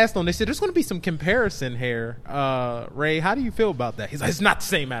snapped. They asked him. They said, "There's going to be some comparison here." Ray, how do you feel about that? He's like, "It's not the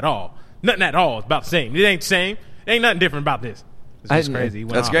same at all. Nothing at all. It's about the same. It ain't the same. Ain't nothing different about this." It's just crazy. He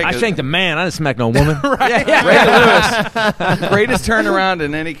went That's off. great. I shanked a man. I didn't smack no woman. Right. Yeah. Ray Lewis, greatest turnaround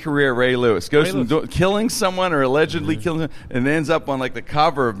in any career. Ray Lewis goes from killing someone or allegedly killing someone, and ends up on like the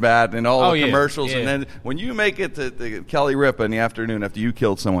cover of Madden and all Oh, the yeah. commercials. Yeah. And then when you make it to Kelly Ripa in the afternoon after you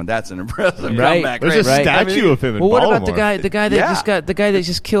killed someone, that's an impressive Right. comeback. There's a Right. statue of him in Well, what Baltimore. about the guy that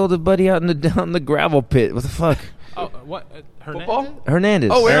just killed a buddy out in the gravel pit? What the fuck? Oh, what? Hernandez? Football?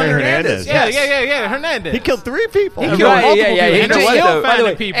 Hernandez. Oh, Aaron Aaron Hernandez. Hernandez. Yeah. Hernandez. He killed 3 people. He Right, killed multiple yeah. people. He And just still by the finding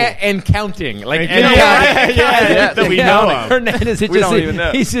way, people. and counting. Like, That we know of. Hernandez, We don't even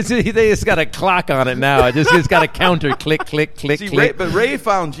know. They just got a clock on it now. It's got a counter. Click, click, click, See, click. Ray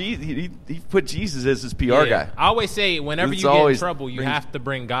found Jesus. He put Jesus as his PR guy. I always say whenever It's you get in always trouble, you brings- have to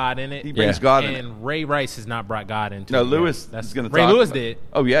bring God in it. He brings Yeah. God in it. And Ray Rice has not brought God into No, it. Lewis That's is going to Ray talk Lewis about- did.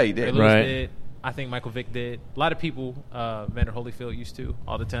 Oh yeah, he Ray did. Lewis Right. did. I think Michael Vick did. A lot of people, Vander Holyfield used to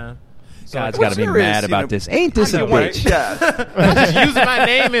all the time. So God's Well, got to be there is, mad you about know, this. Ain't this a You want- bitch? Yeah. just using my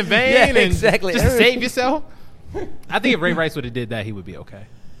name in vain Yeah, and exactly. just to save yourself. I think if Ray Rice would have did that, he would be okay.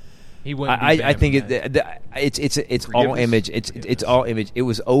 He wouldn't. Be I banned think from that. it's all Forgiveness. image. It's all image. It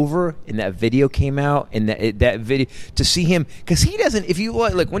was over, and that video came out, and that video to see him because he doesn't. If you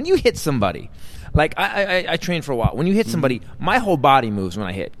look when you hit somebody, like I trained for a while. When you hit somebody, my whole body moves when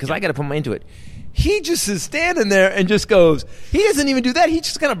I hit because I got to put my into it. He just is standing there and just goes. He doesn't even do that. He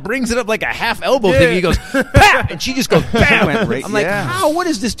just kind of brings it up like a half elbow thing. He goes, "Pap!" and she just goes, "Bam!" Went right- I'm like, yeah. how? What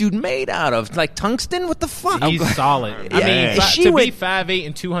is this dude made out of? Like tungsten? What the fuck? He's solid. I Yeah. mean, She to would- be 5'8"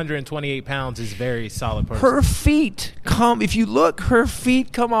 and 228 pounds is very solid person. Her feet come. If you look, her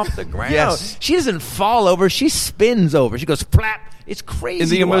feet come off the ground. Yes. She doesn't fall over. She spins over. She goes plap. It's crazy.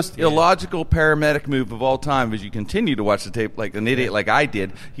 And the to watch. most illogical paramedic move of all time, as you continue to watch the tape like an idiot like I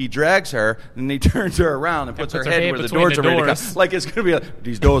did, he drags her and he turns her around and puts her head where the between doors the are ready to doors. come. Like it's going to be like,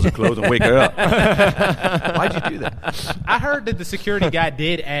 these doors are closed and wake her up. Why'd you do that? I heard that the security guy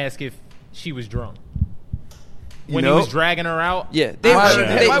did ask if she was drunk when know- he was dragging her out. Yeah.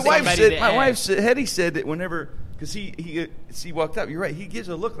 My wife somebody said, to my wife ask. said, Hetty said that whenever, because he walked up, you're right, he gives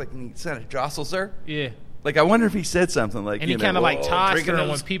her a look like he kind of jostles her. Yeah. Like I wonder if he said something like, And he kind of like tossed her, and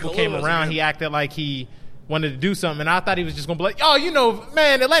when people came around, he acted like he wanted to do something, and I thought he was just going to be like, oh,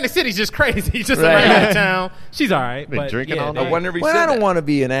 man, Atlantic City's just crazy. Just Atlanta town. She's all right. Been drinking all I night. wonder if he Well, said I don't that. want to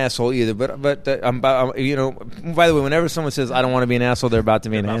be an asshole either, but by the way, whenever someone says I don't want to be an asshole, they're about to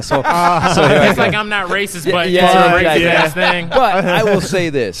be an asshole. So here I It's go. like I'm not racist, but Yeah, it's a yeah, racist yeah. ass thing. But I will say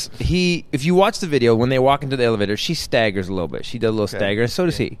this: if you watch the video when they walk into the elevator, she staggers a little bit. She does a little stagger, and so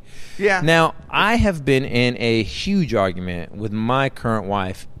does he. Yeah. Now, I have been in a huge argument with my current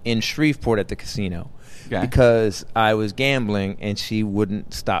wife in Shreveport at the casino. Okay. Because I was gambling and she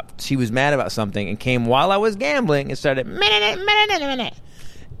wouldn't stop. She was mad about something and came while I was gambling and started minute.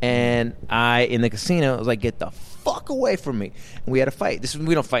 And I, in the casino, was like, get the fuck away from me. And we had a fight.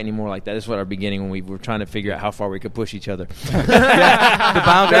 We don't fight anymore like that. This was our beginning when we were trying to figure out how far we could push each other. The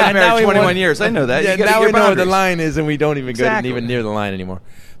boundary. I've been Now married we 21 want- years. I know that. Yeah, You gotta now get we know where the boundaries. line is, and we don't even Exactly. go even near the line anymore.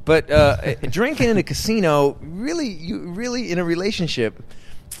 But drinking in a casino, really in a relationship,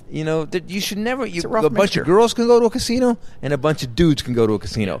 that you should never. a rough A bunch mixture. of girls can go to a casino, and a bunch of dudes can go to a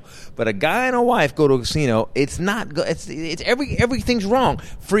casino. But a guy and a wife go to a casino. It's not. It's everything's wrong.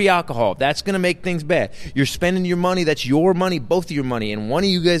 Free alcohol. That's going to make things bad. You're spending your money. That's your money. Both of your money, and one of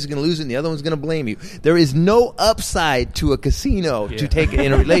you guys is going to lose it, and the other one's going to blame you. There is no upside to a casino to take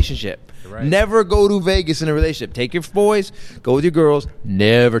in a relationship. Right. Never go to Vegas in a relationship. Take your boys, go with your girls.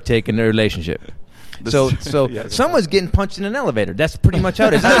 Never take in a relationship. So someone's getting punched in an elevator. That's pretty much how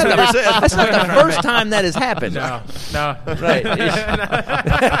it is. That's not the first time that has happened. No. Right.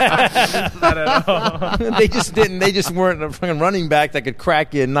 Not at all. They just didn't. They just weren't a fucking running back that could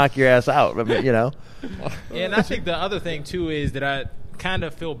crack you and knock your ass out. I mean, Yeah, and I think the other thing, too, is that I kind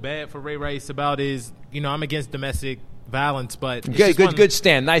of feel bad for Ray Rice about is, I'm against domestic violence, but it's Good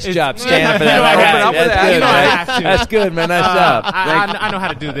stand. Nice It's- job. Yeah, Stand up for that. I Right, open up that's for that. good, You know I right? have to. That's good, man. Nice job. I know how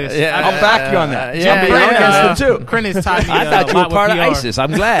to do this. Yeah, I'll back you on that. Yeah, Jump in yeah, against them, too. Quinn has taught me I thought a you were lot part of with PR. ISIS.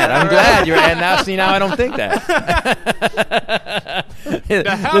 I'm glad you're. And now, I don't think that. The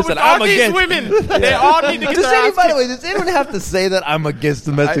hell with all these women. They all need to get their ass By the kicked. way, does anyone have to say that I'm against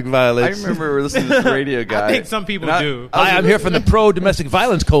domestic I violence? remember listening to this radio guy. I think some people do. Hi, I'm here from the Pro Domestic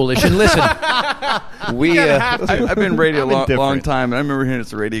Violence Coalition. Listen, we. I've been radio a long different. time, and I remember hearing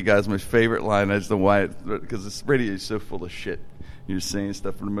it's the radio guys. My favorite line. I just don't know why, because this radio is so full of shit. You're saying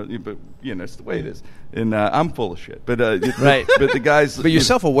stuff, but it's the way it is. And I'm full of shit. But Right. But the guys. But you're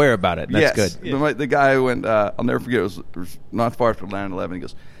self-aware about it. That's yes. good. But the guy went. I'll never forget. It was not far from 9/11. He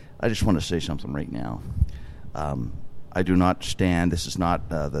goes, "I just want to say something right now. I do not stand. This is not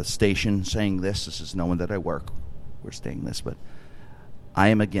the station saying this. This is no one that I work. We're saying this, but I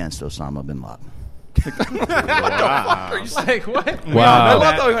am against Osama bin Laden." Like, what? Wow. I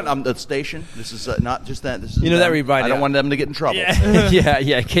love how he went, I'm the station. This is not just that. This is You know, that them. reminded I don't me- want them to get in trouble. yeah.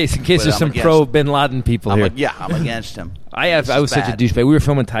 In case But there's I'm some against pro it. Bin Laden people here. I'm against him. I was This is such a bad. douchebag. We were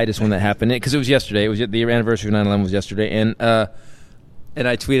filming Titus when that happened because it was yesterday. It was the anniversary of 9/11 was yesterday, and I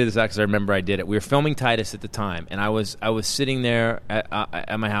tweeted this out because I remember I did it. We were filming Titus at the time, and I was sitting there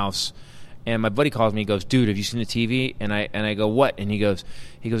at my house, and my buddy calls me. He goes, "Dude, have you seen the TV?" And I go, "What?" And he goes,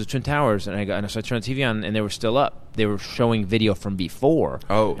 the Twin Towers. And so I turned the TV on, and they were still up. They were showing video from before.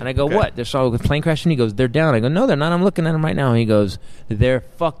 Oh, and I go, okay. "What?" They saw a plane crash, and he goes, "They're down." I go, "No, they're not. I'm looking at them right now." And he goes, "They're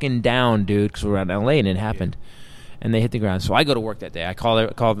fucking down, dude," because we're out in LA, and it happened. And they hit the ground. So I go to work that day. I call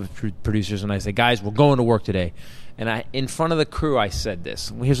the producers and I say, "Guys, we're going to work today." And in front of the crew, I said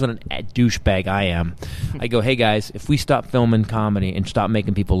this. Here's what a douchebag I am. I go, "Hey guys, if we stop filming comedy and stop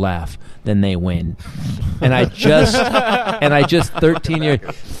making people laugh, then they win." And I just 13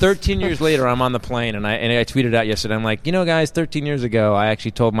 years later, I'm on the plane and I tweeted out yesterday. I'm like, guys, 13 years ago, I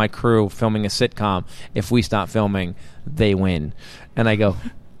actually told my crew filming a sitcom, if we stop filming, they win. And I go,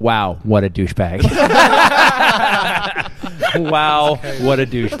 wow, what a douchebag. Wow, what a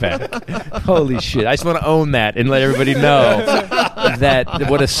douchebag. Holy shit. I just want to own that and let everybody know that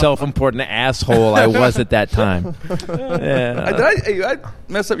what a self-important asshole I was at that time. Yeah. Did I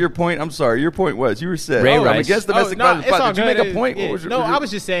mess up your point? I'm sorry. Your point was you were saying Ray I'm Rice. against domestic violence. it's all Did you good. make a point? Yeah. What was your, No, was your- I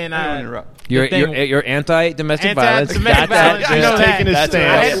was just saying. I don't interrupt. You're anti-domestic violence. Anti-domestic violence. Got I know that. that. taking his That's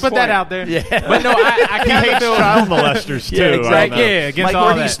stand. I right. had to put that out there. Yeah. But no, I kind of feel Child molesters too. Yeah, I don't exactly. know. yeah, against Mike, all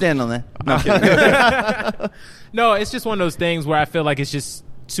where do you that. stand on that? No, I'm kidding. No, it's just one of those things where I feel like it's just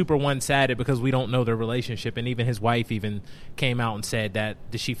super one-sided because we don't know their relationship, and even his wife even came out and said that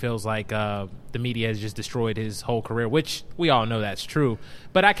she feels like the media has just destroyed his whole career, which we all know that's true.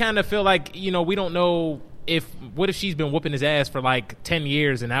 But I kind of feel like we don't know what if she's been whooping his ass for like 10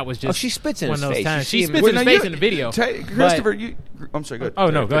 years and that was just she spits in one his of those face. times. You She see him- spits in his face in the video. Christopher, I'm sorry. Go ahead. Oh,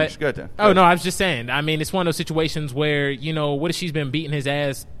 no, go Finish. ahead. Go ahead. Oh, no, I was just saying. I mean, it's one of those situations where, what if she's been beating his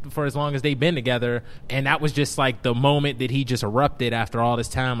ass for as long as they've been together, and that was just like the moment that he just erupted after all this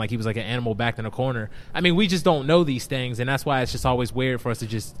time, like he was like an animal backed in a corner. I mean, we just don't know these things, and that's why it's just always weird for us to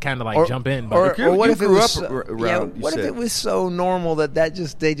just kind of like jump in. But Or what you if it grew was up around, yeah? you What if said. it was so normal that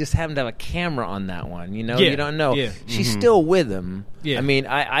they just happened to have a camera on that one? Yeah. You don't know. Yeah. She's still with him. Yeah. I mean,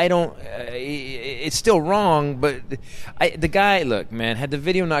 I don't. It's still wrong, but the guy. Look, man. Had the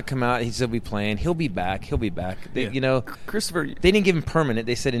video not come out, he'd still be playing. He'll be back. They, Christopher, they didn't give him permanent.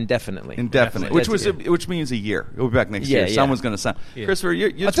 They said indefinitely. indefinite, which means a year. He'll be back next year. Yeah. Someone's going to sign. Yeah. Christopher,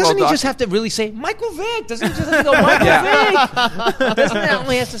 you're Doesn't he just have to really say Michael Vick? Doesn't he just have to go Michael Vick? Doesn't that all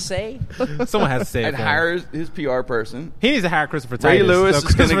he has to say? someone has to say it. and for him. hire his PR person. He needs to hire Christopher Titus. Ray Lewis So is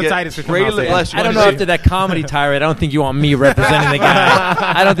going to Christopher get Titus could come Ray out and say, Lewis. I don't know after that comedy tirade. I don't think you want me representing the guy.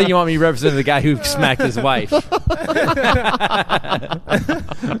 I don't think you want me representing the guy who smacked his wife.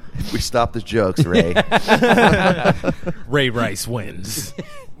 We stopped the jokes, Ray. Ray Rice wins.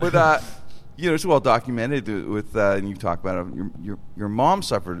 But it's well documented with, and you talk about it. Your mom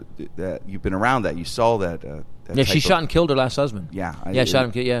suffered that. You've been around that. You saw that. Yeah, she shot and killed her last husband. Yeah, Shot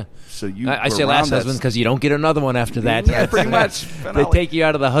and killed. Yeah. So you. I were say around last that. husband because you don't get another one after that. Yeah, pretty much. They take you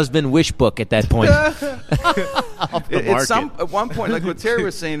out of the husband wish book at that point. At one point, like what Terry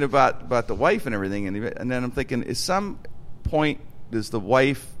was saying about the wife and everything, and then I'm thinking, at some point, does the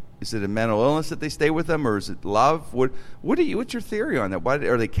wife? Is it a mental illness that they stay with them, or is it love? What's your theory on that? Why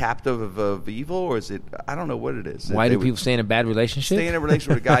are they captive of evil, or is it? I don't know what it is. Why do people stay in a bad relationship? Stay in a relationship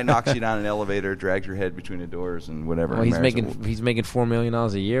with a guy knocks you down an elevator, drags your head between the doors, and whatever. Well, he's making $4 million a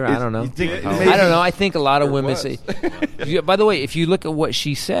year. I don't know. You think I don't know. I think a lot of women say. By the way, if you look at what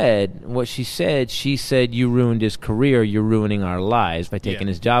she said, she said you ruined his career. You're ruining our lives by taking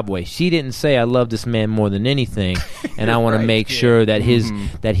his job away. She didn't say I love this man more than anything, and I want to make sure that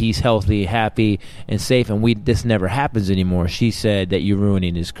that he's healthy, happy, and safe. And this never happens anymore. She said that you're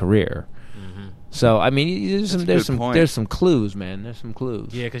ruining his career. So I mean, there's some clues, man. There's some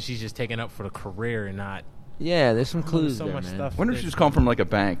clues. Yeah, because she's just taking up for the career and not. Yeah, there's some clues so there, much man. stuff. I wonder if she just come from like a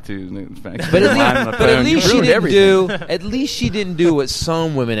bank too. But at least she didn't do. At least she didn't do what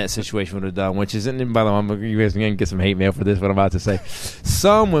some women in that situation would have done, which is. And by the way, you guys can get some hate mail for this. What I'm about to say.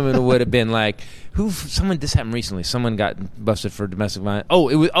 Some women would have been like, This happened recently. Someone got busted for domestic violence.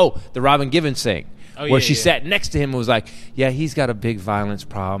 The Robin Givens thing. Where she sat next to him and was like, yeah, he's got a big violence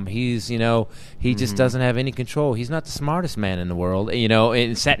problem. He's, he just doesn't have any control. He's not the smartest man in the world,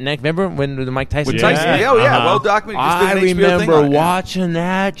 and sat next. Remember when the Mike Tyson? Well documented. I remember watching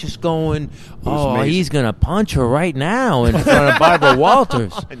that, just going, he's gonna punch her right now in front of Barbara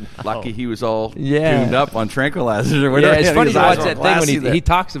Walters. Lucky he was all tuned up on tranquilizers or Yeah, whatever. it's funny to watch that thing when that. he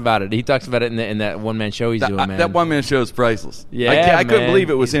talks about it. He talks about it in that one man show he's doing, man. That one man show is priceless. Yeah, I couldn't man. believe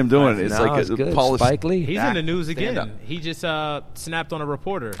it was him doing it. It's No, like it's good. polished. Spike Lee. He's in the news Stand up. again. He just snapped on a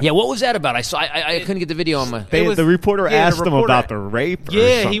reporter. Yeah, what was that about? I couldn't get the video on my. The reporter asked him about the rape or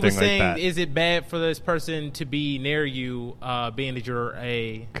something he was like saying, that. is it bad for this person to be near you, being that you're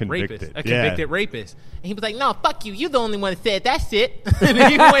a Convicted. convicted rapist? And he was like, no, fuck you. You're the only one that said that shit. And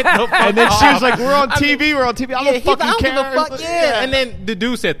then he went the fuck And then she off. was like, we're on TV. I don't he's fucking like, care. I don't give a fuck. Yeah. And then the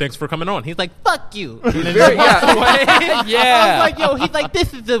dude said, thanks for coming on. He's like, fuck you. And then Very- just walked away. Yeah. I was like, yo, he's like,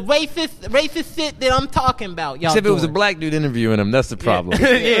 this is the racist shit that I'm talking about. Y'all Except it was a doing. black dude interviewing him. That's the problem.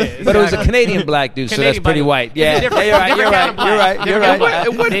 Yeah, But it was a exactly. Canadian black dude, so that's Canadian pretty black- white. It's Yeah, a different- you're right. different kind of black. You're right. At what I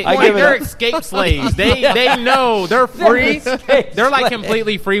point give it They're up. escape slaves. They know they're free. escape They're like slaves.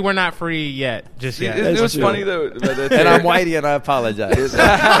 completely free. We're not free yet. Just yet. It was true. funny though. And I'm whitey, and I apologize.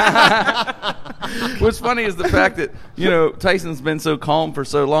 What's funny is the fact that Tyson's been so calm for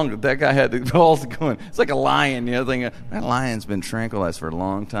so long that guy had the balls going. It's like a lion, thinking that lion's been tranquilized for a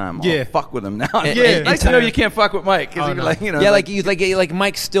long time. Yeah. I'll fuck with him now. Yeah. Nice to know you can't fuck with Mike. 'Cause Oh, you're no. like, Yeah, like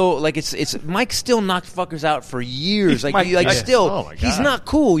Mike still it's Mike still knocked fuckers out for years. Like Mike- yeah. still Oh, my he's God. not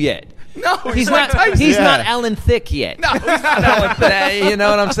cool yet. No, He's Mike not. Tyson. He's Yeah. not Alan Thicke yet. No, he's not Alan Thicke. You know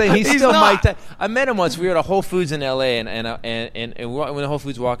what I'm saying? He's still not. Mike Tyson. I met him once. We were at a Whole Foods in L.A. and when the Whole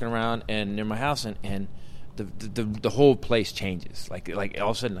Foods walking around and near my house and the whole place changes. Like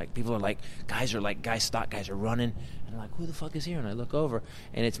all of a sudden, like people are like guys are running. And I'm like, who the fuck is here? And I look over,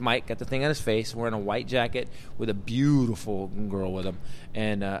 and it's Mike, got the thing on his face, wearing a white jacket with a beautiful girl with him.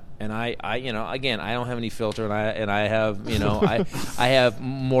 And I again, I don't have any filter, and I have I have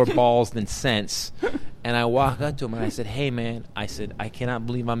more balls than sense. And I walk up to him and I said, "Hey, man," I said, "I cannot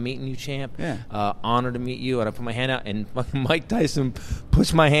believe I'm meeting you, champ. Yeah. Honor to meet you." And I put my hand out, and Mike Tyson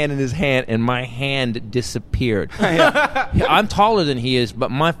puts my hand in his hand, and my hand disappeared. I'm taller than he is, but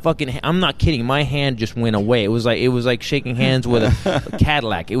I'm not kidding. My hand just went away. It was like shaking hands with a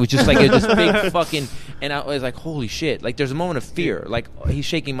Cadillac. It was just like this big fucking. And I was like, "Holy shit!" Like there's a moment of fear. Like he's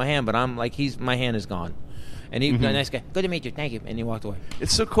shaking my hand, but I'm like, my hand is gone. And he was a nice guy. Good to meet you. Thank you. And he walked away.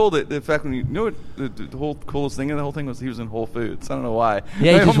 It's so cool that the fact when you know what the whole coolest thing of the whole thing was he was in Whole Foods. I don't know why.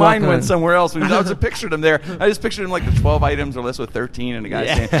 Yeah, my mind went somewhere else. I just pictured him there. I just pictured him like the 12 items or less with 13, and the guy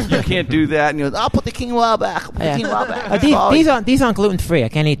saying, "You can't do that." And he goes, "I'll put the quinoa back. I'll put the quinoa back." These aren't gluten free. I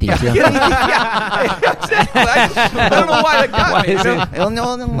can't eat these. Exactly. I don't know why that got me.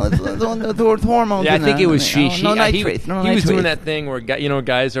 No, hormones. Yeah, I think it was she. No nitrates. He was doing that thing where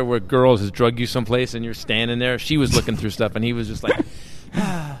guys are where girls has drug you someplace and you're standing there. She was looking through stuff and he was just like,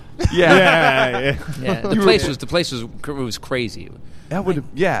 yeah. The place was crazy. That would,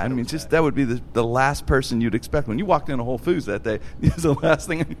 I mean, that would be the last person you'd expect when you walked into Whole Foods that day. It was the last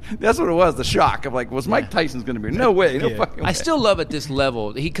thing. That's what it was. The shock of like, was Mike Tyson's going to be? No way. No fucking way. I still love at this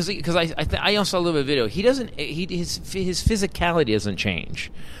level because I also love a video. He doesn't. His physicality doesn't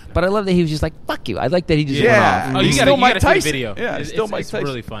change. But I love that he was just like, "Fuck you." I like that he just went off. Oh, you got Mike to see Tyson. the video. Yeah, it's Mike Tyson.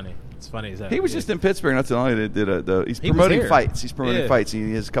 Really funny. It's funny as that. He was just in Pittsburgh. That's the only did he's promoting fights. He's promoting fights.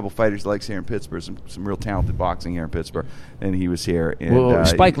 He has a couple fighters he likes here in Pittsburgh. Some real talented boxing here in Pittsburgh, and he was here. And,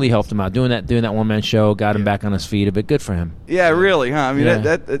 Spike Lee helped him out doing that one man show. Got him back on his feet a bit. Good for him. Yeah, really, huh? I mean,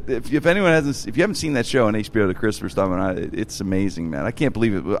 if anyone if you haven't seen that show on HBO, the Christopher Stubbs, it's amazing, man. I can't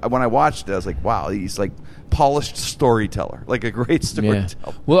believe it. When I watched it, I was like, wow, he's like polished storyteller, like a great storyteller.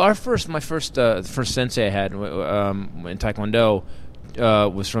 Yeah. Well, my first sensei I had in Taekwondo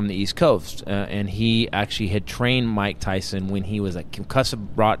was from the East Coast, and he actually had trained Mike Tyson when he was like Cuss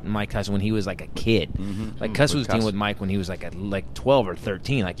brought Mike Tyson when he was like a kid. Like Cuss was dealing with Mike when he was like 12 or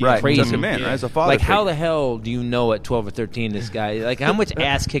 13. Like crazy Just a man, as a father. Like how the hell do you know at 12 or 13 this guy? Like how much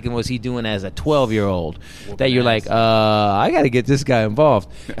ass kicking was he doing as a 12-year-old that you're like, I got to get this guy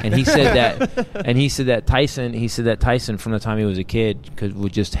involved? And he said that, Tyson from the time he was a kid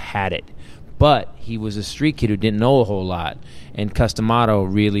would just had it. But he was a street kid who didn't know a whole lot, and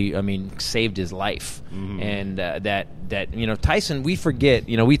Customato really, saved his life. And Tyson, we forget,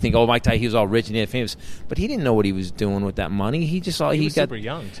 we think, Mike Tyson, he was all rich and he had famous, but he didn't know what he was doing with that money. He just saw he was super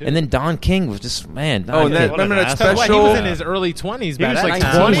young too. And then Don King was just remember that special? He was in his early 20s. He was like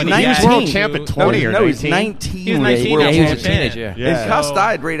 20. He was world champ at 20 or 19. No, he's 19. He was 19. Yeah, he was a teenager. Yeah. And Cuss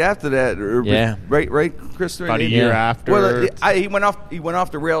died right after that. Right, Christopher. About a year after. Well, he went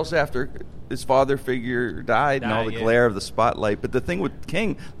off the rails after his father figure died and all the glare of the spotlight. But the thing with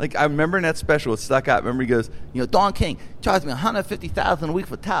King, like I remember in that special, it stuck out. Remember he goes, Don King charged me $150,000 a week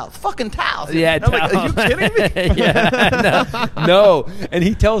for towels. Fucking towels. Yeah, towels. Like, are you kidding me? No. And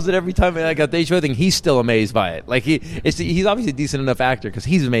he tells it every time. Like they show a thing, he's still amazed by it. Like he's obviously a decent enough actor because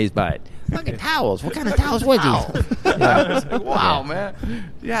he's amazed by it. Fucking towels. What kind of towels was he? Wow,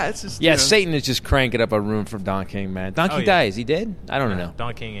 man. Yeah, it's just Satan is just cranking up a room for Don King, man. Don King dies. He dead? I don't know.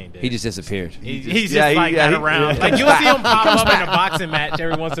 Don King ain't dead. He just disappeared. He's just not around. Like you'll see him pop up in a boxing match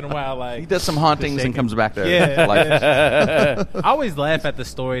every once in a while. Like he does some hauntings and comes back there. I always laugh at the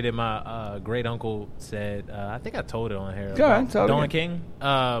story that my great uncle said. I think I told it on here. Go ahead, tell Don King.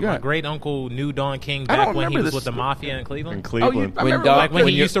 My great uncle knew Don King back when he was with the Mafia in Cleveland. When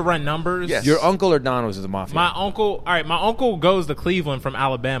he used to run numbers. Yes. Your uncle or Don was with the Mafia? My uncle goes to Cleveland from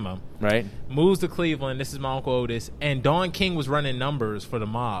Alabama. Right. Moves to Cleveland. This is my Uncle Otis. And Don King was running numbers for the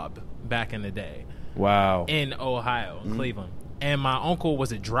mob back in the day. Wow. In Ohio, Cleveland. And my uncle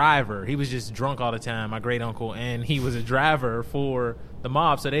was a driver. He was just drunk all the time, my great uncle. And he was a driver for the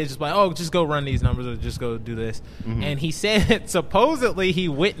mob. So they just like, just go run these numbers or just go do this. And he said supposedly he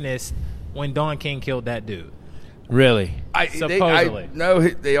witnessed when Don King killed that dude. Really? Supposedly.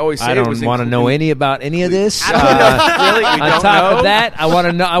 They always say I don't want to know any about any of this. Really? On top of that, I want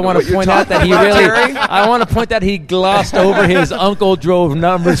to know. I want to point out that he really. I want to point that he glossed over his uncle drove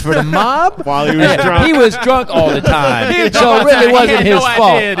numbers for the mob while he was drunk. He was drunk all the time, so it really wasn't his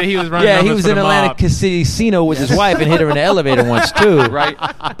fault. That he was running he was in Atlantic Casino with his wife and hit her in the elevator once too. Right.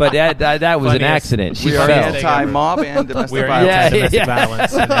 But that was an accident. She we are fell. anti-mob and domestic We're violence. anti-domestic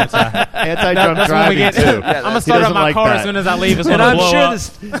violence. Anti-drunk driving too. I'm gonna start up my car as soon as I leave, it's And gonna I'm blow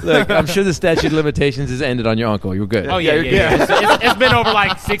sure up. I'm sure the statute of limitations is ended on your uncle. You're good. Oh yeah. It's been over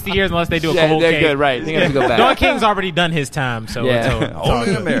like 60 years unless they do a Yeah, cold they're case. good, right? They have to go back. Don King's already done his time, so Yeah. it's all Only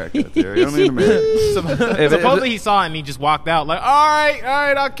in good. America, Terry. Only in America. Supposedly he saw it and he just walked out like, all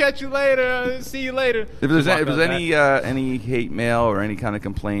right, I'll catch you later. See you later. If there's Walked out any hate mail or any kind of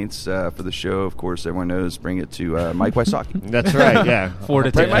complaints for the show, of course, everyone knows, bring it to Mike Wysocki. That's right. Yeah. Forward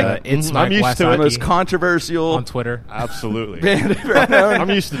it Right, to Mike? it's I'm Mike used to it. The most Wysocki controversial. on Twitter. Absolutely. band I'm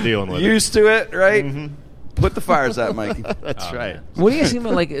used to dealing with it. Used to it, right? Put the fires out, Mikey. That's right. What do you think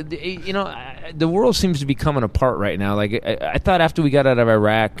about, like, the world seems to be coming apart right now. Like, I thought after we got out of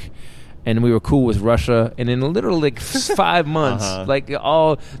Iraq and we were cool with Russia, and in literally like 5 months,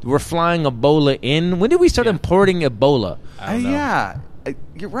 we're flying Ebola in. When did we start importing Ebola? I don't know. Yeah,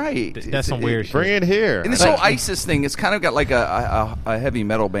 you're right. That's some weird shit. Bring it here. And this whole ISIS thing, it's kind of got like a heavy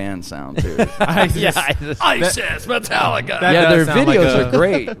metal band sound to it. ISIS, Metallica. That yeah, their does sound like videos a- are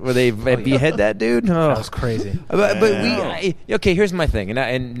great. Where they behead that dude. Oh. That was crazy. But okay. Here's my thing,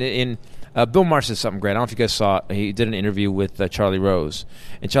 and Bill Maher said something great. I don't know if you guys saw it. He did an interview with Charlie Rose,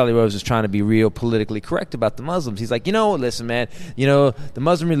 and Charlie Rose is trying to be real politically correct about the Muslims. He's like, listen, man, the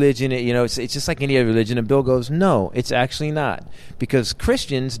Muslim religion, it's just like any other religion. And Bill goes, no, it's actually not, because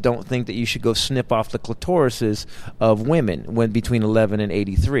Christians don't think that you should go snip off the clitorises of women when between 11 and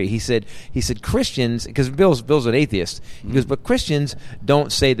 83. He said Christians, because Bill's an atheist. He goes, but Christians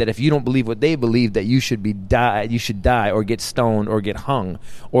don't say that if you don't believe what they believe that you should die or get stoned or get hung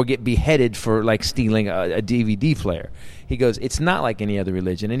or get beheaded for like stealing a DVD player. He goes, it's not like any other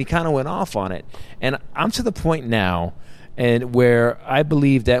religion, and he kind of went off on it. And I'm to the point now, and where I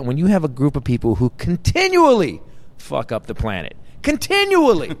believe that when you have a group of people who continually fuck up the planet,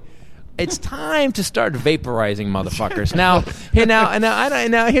 continually. It's time to start vaporizing motherfuckers. Now,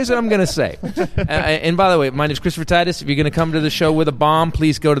 here's what I'm going to say. And by the way, my name's Christopher Titus. If you're going to come to the show with a bomb,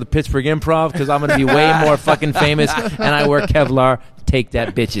 please go to the Pittsburgh Improv, because I'm going to be way more fucking famous, and I wear Kevlar. Take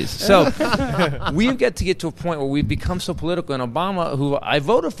that, bitches. So we've got to get to a point where we've become so political. And Obama, who I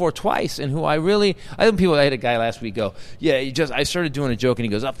voted for twice, and who I had a guy last week go, I started doing a joke, and he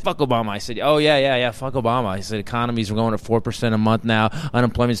goes, fuck Obama. I said, oh, yeah, fuck Obama. I said, economies are going to 4% a month now.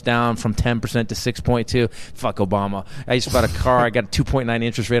 Unemployment's down from 10% to 6.2. Fuck Obama. I just bought a car. I got a 2.9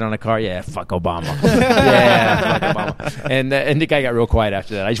 interest rate on a car. Yeah, fuck Obama. Yeah, fuck Obama. And the guy got real quiet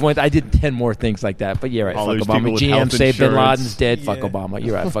after that. I did 10 more things like that. But yeah, right, All fuck those Obama. people with GM health say Bin insurance. Laden's dead. Fuck Obama.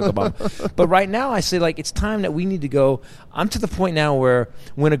 You're right. Fuck Obama. But right now, I say, like, it's time that we need to go. I'm to the point now where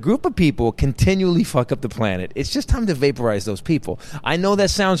when a group of people continually fuck up the planet, it's just time to vaporize those people. I know that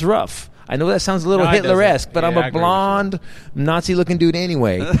sounds rough. I know that sounds a little No, it Hitler-esque, doesn't. but Yeah, I'm I a agree with blonde, Nazi-looking dude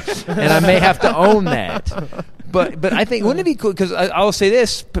anyway, and I may have to own that. But I think, wouldn't it be cool? Because I'll say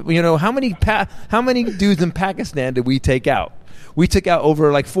this, how many dudes in Pakistan did we take out? We took out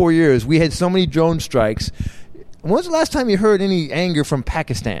over like 4 years. We had so many drone strikes. When was the last time you heard any anger from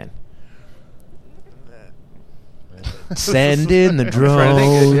Pakistan? Send in the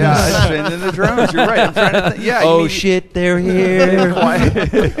drones. Yeah, send in the drones. You're right. I'm trying to think. Yeah. Oh shit, they're here.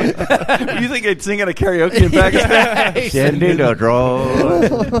 You think I'd sing at a karaoke in Pakistan? Send in the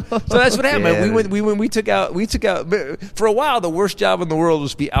drone. So that's what happened. We took out for a while. The worst job in the world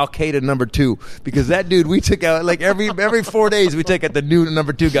was to be Al Qaeda number 2, because that dude we took out like every 4 days. We take out the new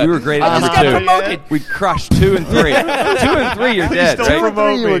number 2 guy. We were great at I just number got 2. promoted. We crushed 2 and 3. 2 and 3, you're dead, still right?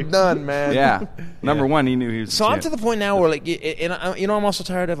 promote You me. were done, man. Yeah. Number 1, he knew he was. So I'm to the point now where, like, and I'm also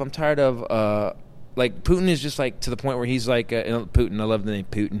tired of like, Putin is just like to the point where he's like Putin. I love the name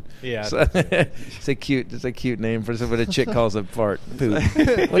Putin. Yeah. So, it's a cute name for what a chick calls a fart.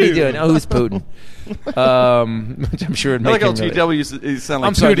 Putin. What are you doing? Oh, who's Putin? Which I'm sure. I like how GW used to sound like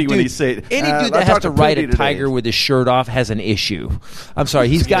I'm sorry, Tootie when dude, he say it. any dude that let's has talk to ride a Pootie today. tiger with his shirt off has an issue. I'm sorry,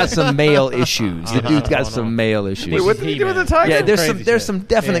 he's got some male issues. The dude's got some male issues. Wait, what did he do with the tiger? Yeah, there's Crazy there's shit. some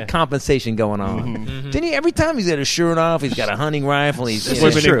definite Yeah. compensation going on. Didn't he? Every time he's got his shirt off, he's got a hunting rifle. He's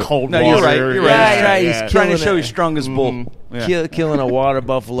Swimming in cold No, water. you're right, you're right. Right, Yeah. he's Trying to killing show it. he's strong as bull. Yeah. killing a water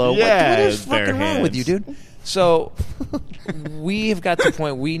buffalo. Yeah, what is bare fucking wrong with hands. you, dude? So we have got to the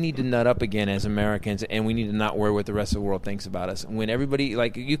point we need to nut up again as Americans, and we need to not worry what the rest of the world thinks about us. When everybody,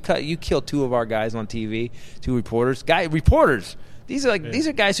 like, you kill 2 of our guys on TV, 2 reporters. These are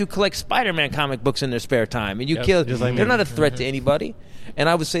guys who collect Spider-Man comic books in their spare time, and you kill. just like they're me. not a threat to anybody. And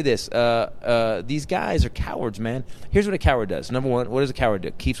I would say this: these guys are cowards, man. Here's what a coward does. Number one, what does a coward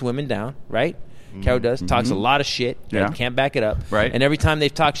do? Keeps women down, right? Coward does. Talks a lot of shit. Yeah. Can't back it up. Right. And every time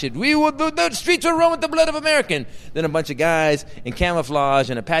they've talked shit, the streets are run with the blood of American. Then a bunch of guys in camouflage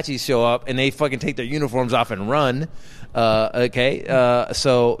and Apaches show up, and they fucking take their uniforms off and run. Okay,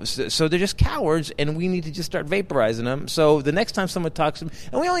 so they're just cowards, and we need to just start vaporizing them. So the next time someone talks to them,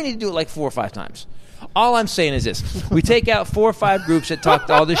 and we only need to do it like 4 or 5 times. All I'm saying is this: we take out 4 or 5 groups that talk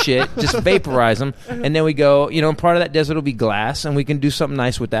all this shit, just vaporize them, and then we go. Part of that desert will be glass, and we can do something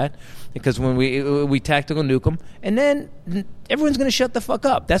nice with that. Because when we tactical nuke them, and then everyone's going to shut the fuck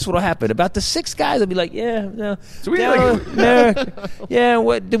up. That's what'll happen. About the 6 guys will be like, yeah, no, So we yeah.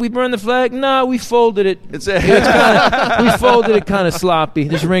 What did we burn the flag? No, we folded it. We folded it kind of sloppy.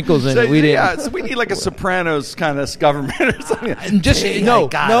 There's wrinkles in it. We didn't. Yeah, so we need like a Sopranos kind of government or something. And just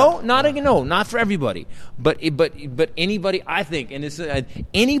not for everybody, but anybody. I think, and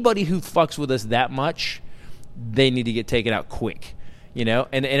anybody who fucks with us that much, they need to get taken out quick.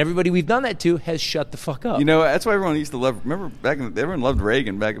 And everybody we've done that to has shut the fuck up. That's why everyone used to love. Remember everyone loved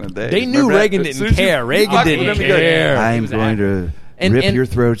Reagan back in the day. They knew Reagan didn't care. Reagan didn't care. I'm going to rip your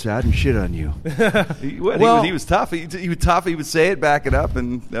throats out and shit on you. He was tough. He was tough. He would say it, back it up,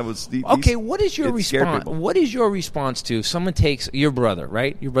 and that was. Okay, what is your response? What is your response to someone takes your brother,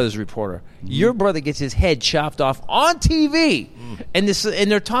 right? Your brother's a reporter. Mm-hmm. Your brother gets his head chopped off on TV, and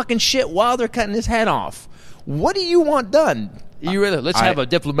they're talking shit while they're cutting his head off. What do you want done? Let's have a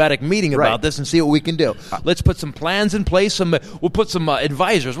diplomatic meeting about this and see what we can do. Let's put some plans in place. We'll put some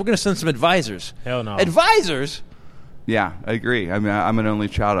advisors. We're going to send some advisors. Hell no. Advisors? Yeah, I agree. I mean, I'm an only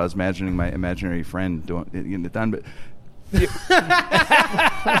child. I was imagining my imaginary friend getting it done, but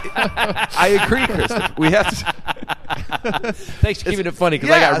I agree, Krista. We have to. Thanks for keeping it funny,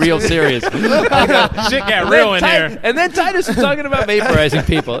 because I got real serious. Shit got real in there. And then Titus was talking about vaporizing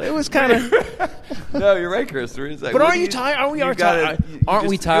people. It was kind of. No, you're right, Krista. But aren't you tired? Aren't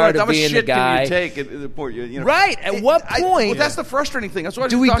we tired of being the guy? Shit can you take at the point? Right. At what point? Well, that's the frustrating thing. That's why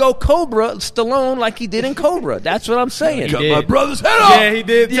do we go Cobra Stallone like he did in Cobra? That's what I'm saying. Cut my brother's head off. Yeah, he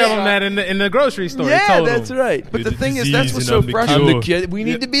did tell him that in the grocery store. Yeah, that's right. But the thing is, that's what's so frustrating. We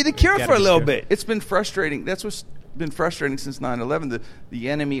need to be the cure for a little bit. It's been frustrating. That's what's been frustrating since 9/11. The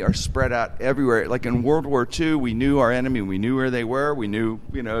enemy are spread out everywhere. Like in World War II, we knew our enemy. We knew where they were. We knew,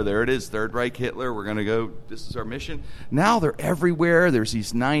 there it is, Third Reich, Hitler. We're going to go. This is our mission. Now they're everywhere. There's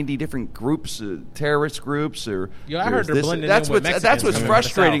these 90 different groups, terrorist groups. I heard they're blending in with Mexicans. That's what's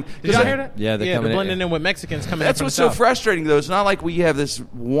frustrating. Did y'all hear that? Yeah, they're blending in with Mexicans coming. That's what's so frustrating, though. It's not like we have this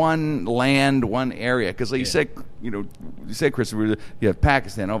one land, one area. Because like you said, you said, Christopher, you have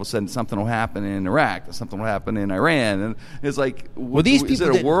Pakistan. All of a sudden, something will happen in Iraq. Something will happen in Iran, and it's like, these people, is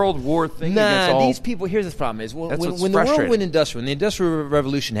it a world war thing? Against all? These people. Here's the problem: is when the world went industrial, when the Industrial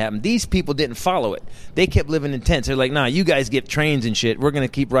Revolution happened, these people didn't follow it. They kept living in tents. They're like, nah, you guys get trains and shit. We're going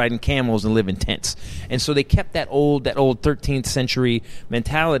to keep riding camels and live in tents. And so they kept that old 13th century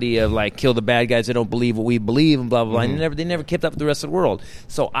mentality of like, kill the bad guys that don't believe what we believe and blah blah blah. And they never kept up with the rest of the world.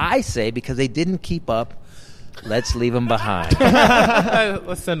 So I say, because they didn't keep up, let's leave them behind.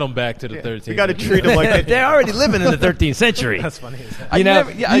 Let's send them back to the 13th. You got to treat them like they're already living in the 13th century. That's funny. You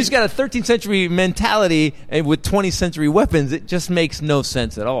just got a 13th century mentality and with 20th century weapons. It just makes no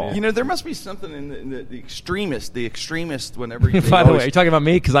sense at all. There must be something in the extremist. The extremist, whenever. By the way, are you talking about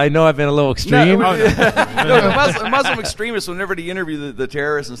me? Because I know I've been a little extreme. No, Muslim extremists. Whenever they interview the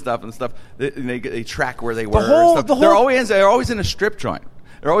terrorists and stuff, they track where they were. They're always in a strip joint.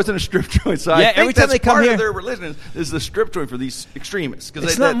 They're always in a strip joint. So I think every time they come part here, of their religion is the strip joint for these extremists.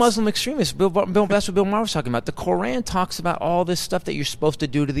 It's not Muslim extremists. That's what Bill Maher was talking about. The Quran talks about all this stuff that you're supposed to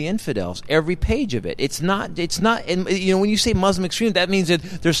do to the infidels. Every page of it. It's not. And when you say Muslim extreme, that means that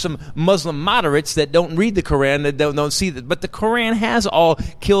there's some Muslim moderates that don't read the Quran, that don't see that. But the Quran has all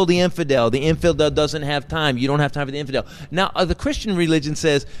kill the infidel. The infidel doesn't have time. You don't have time for the infidel. Now, the Christian religion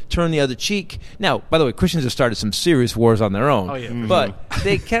says turn the other cheek. Now, by the way, Christians have started some serious wars on their own. Oh yeah, but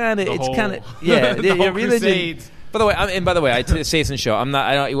they kind of, the whole religion. Crusades. By the way, I say this in the show. I'm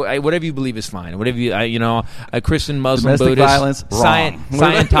not. Whatever you believe is fine. Whatever a Christian, Muslim, domestic Buddhist, violence,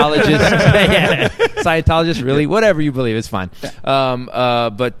 Scientologist, Scientologist, really, whatever you believe is fine.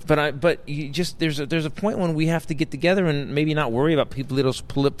 But you just there's a point when we have to get together and maybe not worry about people's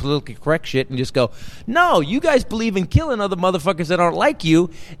politically correct shit and just go, no, you guys believe in killing other motherfuckers that aren't like you.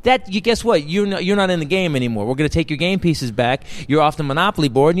 Guess what? You're not in the game anymore. We're going to take your game pieces back. You're off the Monopoly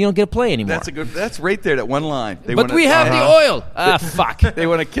board and you don't get to play anymore. That's right there. That one line. But we have the oil. Fuck. They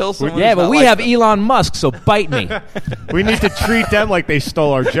want to kill someone. Yeah, but we have Elon Musk, so bite me. We need to treat them like they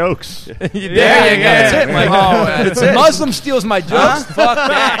stole our jokes. There you go. That's it. Muslim steals my jokes. Fuck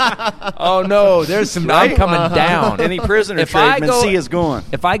that. Oh no, there's some. I'm coming down. Any prisoner trade, Mencia is gone.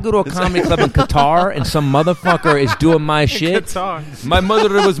 If I go to a comedy club in Qatar and some motherfucker is doing my shit, my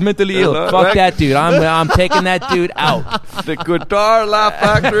mother was mentally ill. Fuck that dude. I'm taking that dude out. The Qatar Laugh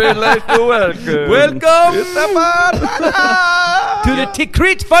Factory, let's go welcome. Welcome. To the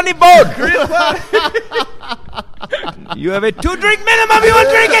Tikrit funny boat. You have a 2-drink minimum. You won't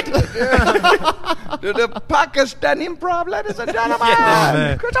drink it. To the Pakistan improv, ladies and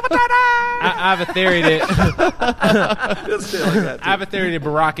gentlemen. Christopher Titus. I have a theory that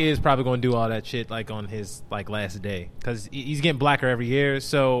Barack is probably going to do all that shit like on his like last day because he's getting blacker every year.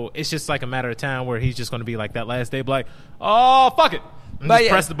 So it's just like a matter of time where he's just going to be like that last day, black. Oh fuck it. Just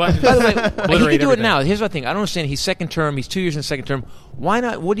press the button. By the way, he can do it now. Here's the thing. I don't understand. He's second term. He's 2 years in second term. Why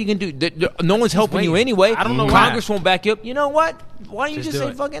not? What are you going to do? No one's helping you anyway. I don't know Congress why. won't back you up. You know what? Why don't you just say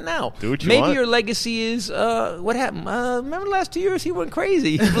it. fuck it now? Do what you Maybe want. your legacy is what happened. Remember the last 2 years? He went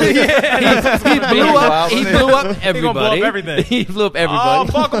crazy. He blew, he blew up everybody. He gonna blow up everything. He blew up Oh,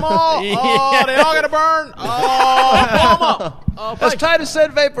 everybody. fuck them all. Oh, they all got to burn. Oh, blow them up. Oh, As Titus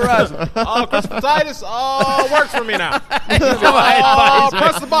said, vaporize them. oh, Christopher Titus. Oh, works for me now. Oh,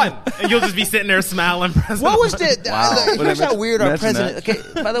 Press the button. And you'll just be sitting there smiling. What was the? Here's how Imagine- weird our imagine president. Okay,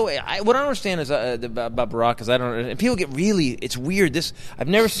 by the way, what I don't understand is about Barack is I don't. And people get really. It's weird. This I've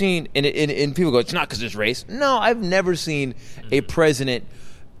never seen. And people go, it's not because it's race. No, I've never seen a president.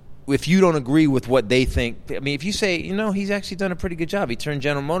 If you don't agree with what they think, I mean, if you say, he's actually done a pretty good job. He turned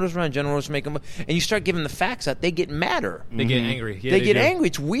General Motors around. General Motors make him, and you start giving the facts out, they get madder. They get angry. Yeah, they get do. angry.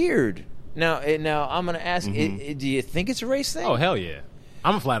 It's weird. Now I'm going to ask: do you think it's a race thing? Oh, hell yeah.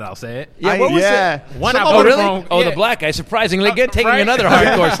 I'm going to flat out say it. Yeah, what was it? One I Oh, voted really? for him. Oh, Yeah. the black guy surprisingly taking right? another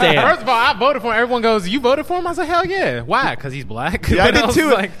hardcore stand. First of all, I voted for him. Everyone goes, you voted for him? I was like, hell yeah. Why? Because he's black? Yeah, I What did else? too.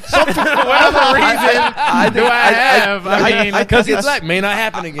 Like, what other reason do I have? I mean, Because he's black may not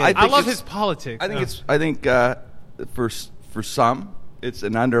happen again. I love his politics. I think for some, it's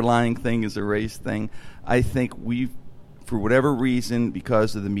an underlying thing, is a race thing. I think we've, for whatever reason,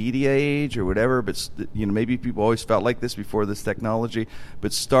 because of the media age or whatever, but maybe people always felt like this before this technology.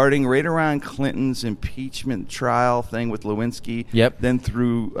 But starting right around Clinton's impeachment trial thing with Lewinsky, then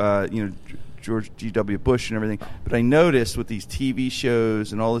through George G.W. Bush and everything. But I noticed with these TV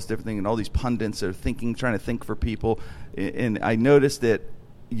shows and all this different thing, and all these pundits are trying to think for people, and I noticed that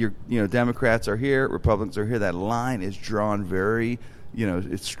Democrats are here, Republicans are here. That line is drawn very,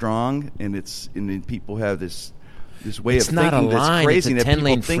 it's strong, and people have this way It's of not thinking a line, that's crazy. it's a that people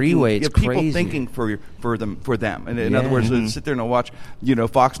 10-lane freeway, it's people crazy. thinking for them. And in other words, they'll sit there and they'll watch,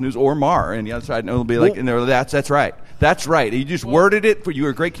 Fox News or Mar, and the other side, and it'll be like, and they're that's right. That's right. You just worded it for you're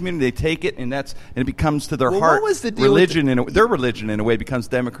a great community. They take it, and it becomes to their heart. what was the deal religion? Their religion in a way becomes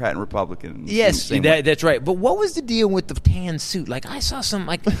Democrat and Republican. Yes, Same way. that's right. But what was the deal with the tan suit? Like I saw some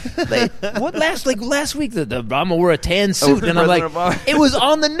last week the Obama wore a tan suit, and I'm like, President Obama. it was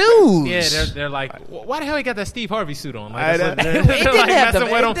on the news. Yeah, they're like, why the hell he got that Steve Harvey suit on? Like, I that's know. they're It didn't like have messing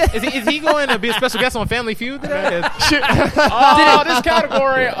the- with him. Is he going to be a special guest on Family Feud today? Oh, this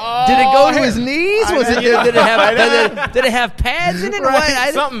category. Oh, Did it go to his knees? Was it? know. Did it have pads in it? Right,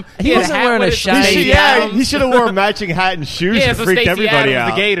 What? something. He had wasn't hat wearing with a it, some shiny shit gown. He should have worn a matching hat and shoes Yeah, to so freak Stacey everybody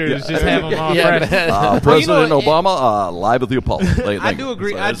Adams, out. the Gators, just have them all Yeah, fresh. man. President you know, Obama live with you, Paul. I do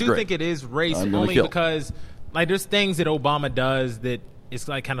agree. I do think it is race I'm gonna only kill. because, like, there's things that Obama does that it's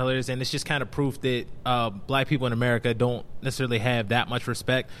like kind of hilarious, and it's just kind of proof that black people in America don't necessarily have that much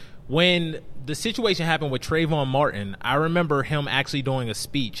respect. When the situation happened with Trayvon Martin, I remember him actually doing a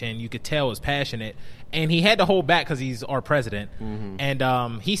speech, and you could tell it was passionate. And he had to hold back because he's our president. Mm-hmm.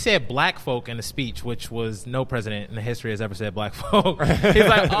 And he said black folk in the speech, which was no president in the history has ever said black folk. He's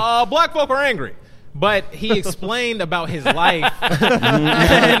like, black folk are angry. But he explained about his life.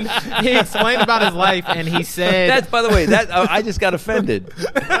 And he explained about his life, and he said... That's, by the way, I just got offended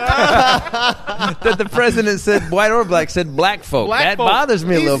that the president said white or black said black folk. That bothers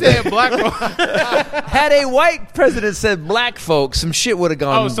me a little He said bit. black folk. Had a white president said black folk, some shit would have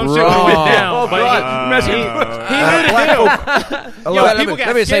gone Some wrong. shit would have went down. Oh, but God. he knew the deal. Yo, people got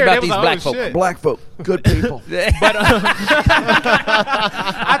let me say scared. about They was these like, black oh, folk. shit. Black folk, good people. But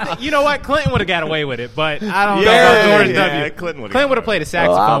you know what? Clinton would have got away with it, but I don't know Yeah, about George yeah, W. Clinton would've Clinton would have got played a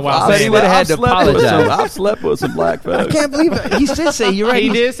saxophone while But he saying would've that. had to apologize. I've slept with some black folks. I can't believe it. He did say, you're right. He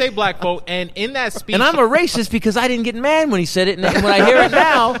did say black folk, and in that speech, And I'm a racist because I didn't get mad when he said it, and when I hear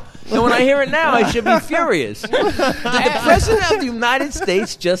it now, I should be furious. Did the president of the United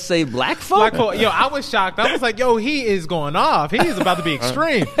States just say black folk? black folk. Yo, I was shocked. I was like, yo, he is going off. He is about to be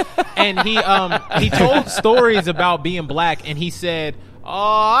extreme. And he told stories about being black, and he said,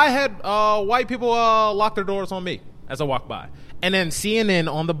 I had white people lock their doors on me as I walked by. And then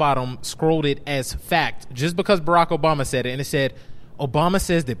CNN on the bottom scrolled it as fact just because Barack Obama said it. And it said, Obama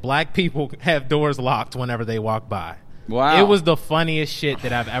says that black people have doors locked whenever they walk by. Wow. It was the funniest shit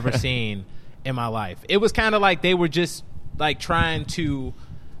that I've ever seen in my life. It was kind of like they were just like trying to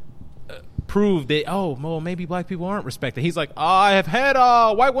prove that, well, maybe black people aren't respected. He's like, I have had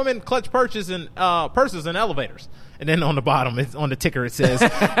white women clutch purses in elevators. And then on the bottom, on the ticker, it says,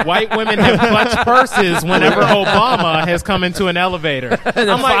 white women have clutched purses whenever Obama has come into an elevator.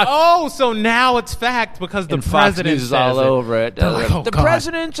 I'm like, so now it's fact because the president News is says all over it. The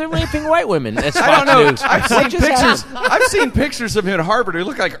presidents are raping white women. That's Fox News. I've seen pictures of him at Harvard. He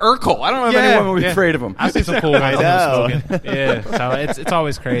looked like Urkel. I don't know if anyone would be afraid of him. I've seen some cool ones of him smoking. Yeah, so it's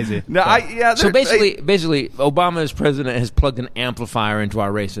always crazy. No, so basically, Obama as president has plugged an amplifier into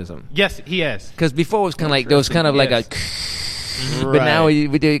our racism. Yes, he has. Because before it was kind of like there was kind of like a. But now we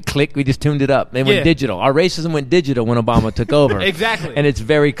did click. We just tuned it up. They went digital. Our racism went digital when Obama took over. Exactly, and it's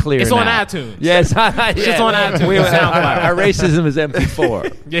very clear. It's now. on iTunes. Yes, it's on iTunes. Our racism is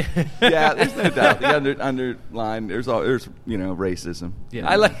MP4. Yeah, there's no doubt. The underline. There's racism. Yeah,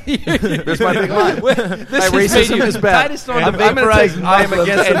 I like. There's my big line. My racism is bad. I am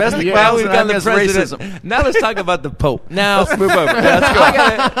against domestic violence and I'm against racism. Now let's talk about the Pope. Now let's move over.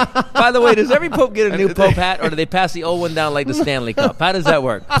 Let's go. By the way, does every Pope get a new Pope hat, or do they pass the old one down like the Stanley Cup? How does that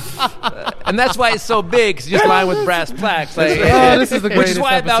work? And that's why it's so big. It's just lined with brass plaques. Like, this is the greatest which is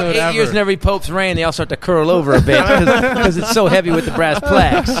why about 8 years in every Pope's reign, they all start to curl over a bit because it's so heavy with the brass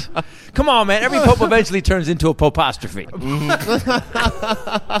plaques. Come on, man. Every Pope eventually turns into a Popostrophe.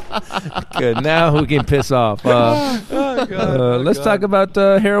 Good. Now who can piss off? Let's talk about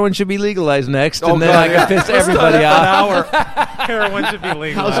heroin should be legalized next, and then I can piss everybody off. Heroin should be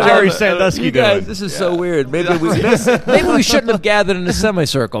legalized. How's Jerry Sandusky doing? This is so weird. Maybe we shouldn't have gathered in a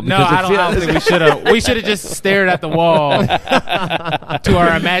semicircle. No, I don't think we should have. We should have just stared at the wall to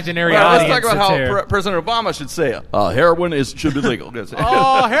our imaginary audience. Let's talk about how President Obama should say it. Heroin should be legal.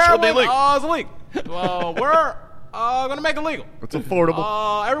 Heroin is legal. Well, we're going to make it legal. It's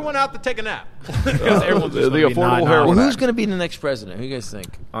affordable. Everyone out to take a nap. Because everyone's just the affordable heroin. Well, who's going to be the next president? Who you guys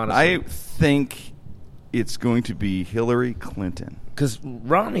think? Honestly, I think it's going to be Hillary Clinton. Because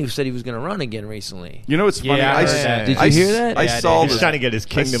Romney said he was going to run again recently. You know what's funny? Yeah, I heard that. Did you hear that? I saw He's trying to get his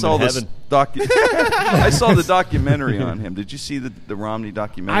kingdom in heaven. I saw the documentary on him. Did you see the Romney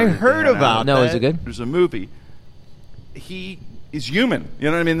documentary? I heard about that. No, is it good? There's a movie. He is human. You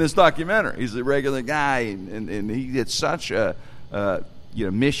know what I mean? This documentary. He's a regular guy, and he did such a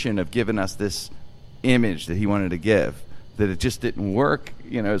mission of giving us this image that he wanted to give that it just didn't work.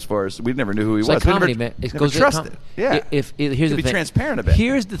 As far as we never knew who he was. Like comedy, man. It never goes trusted. Yeah. Here's the thing. Transparent a bit.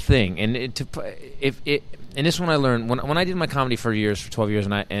 Here's the thing, and this one I learned when I did my comedy for 12 years,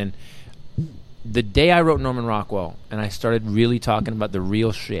 and the day I wrote Norman Rockwell, and I started really talking about the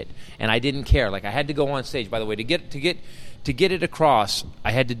real shit, and I didn't care. Like I had to go on stage. By the way, to get it across, I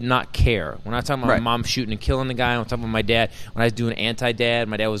had to not care. When I was talking about my mom shooting and killing the guy, I was talking about my dad. When I was doing Anti-Dad,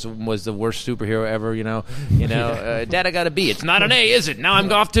 my dad was the worst superhero ever. Dad, I got a B. It's not an A, is it? Now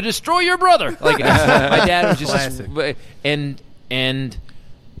I'm off to destroy your brother. Like my dad was just and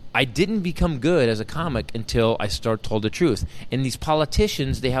I didn't become good as a comic until I told the truth. And these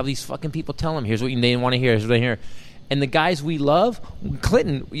politicians, they have these fucking people tell them, here's what they want to hear, here's what they hear. And the guys we love,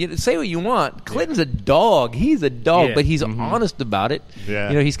 Clinton, say what you want. Clinton's a dog. He's a dog, but he's honest about it.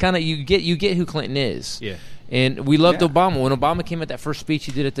 Yeah. He's kind of you get who Clinton is. Yeah. And we loved Obama. When Obama came at that first speech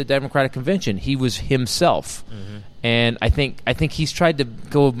he did at the Democratic Convention, he was himself. Mm-hmm. And I think he's tried to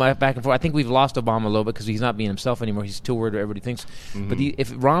go back and forth. I think we've lost Obama a little bit because he's not being himself anymore. He's too worried what everybody thinks. Mm-hmm. But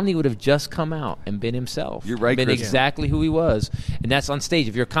if Romney would have just come out and been himself, you're right, been Chris. exactly who he was, and that's on stage.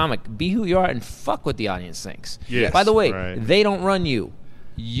 If you're a comic, be who you are and fuck what the audience thinks. Yes, by the way, right. they don't run you.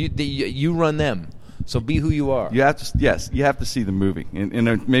 You run them. So be who you are. You have to see the movie, and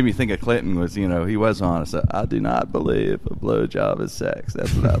it made me think of Clinton. Was he was honest? I do not believe a blowjob is sex.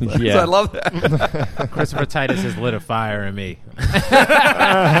 That's what I thought. Yeah. So I love that. Christopher Titus has lit a fire in me. I'm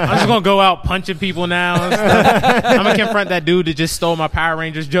just gonna go out punching people now. And stuff. I'm gonna confront that dude that just stole my Power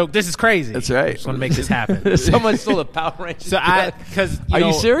Rangers joke. This is crazy. That's right. I'm just gonna make this happen. Someone stole a Power Ranger. So Are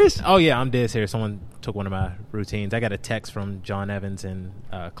you serious? Oh yeah, I'm dead serious. Someone took one of my routines. I got a text from John Evans and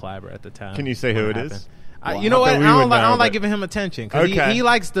Clyber at the time. Can you say who it is? You know what? I don't like giving him attention because he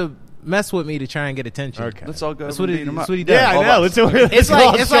likes to mess with me to try and get attention. Okay. Let's all go. That's what he does. Yeah, I know. It's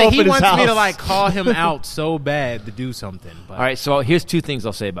like he wants me to like call him out so bad to do something. But. All right, so here's two things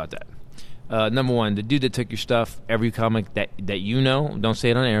I'll say about that. Number one, the dude that took your stuff, every comic that you know, don't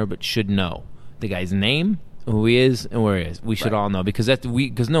say it on air, but should know the guy's name, who he is, and where he is. We should all know because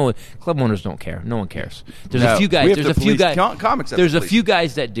club owners don't care. No one cares. There's a few guys. There's a few guys. Comics. There's a few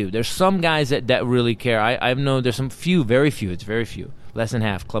guys that do. There's some guys that really care. I know there's some few, very few. It's very few. Less than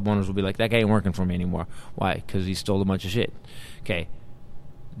half. Club owners will be like, that guy ain't working for me anymore. Why? Because he stole a bunch of shit. Okay.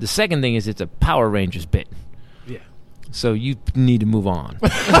 The second thing is it's a Power Rangers bit. Yeah. So you need to move on.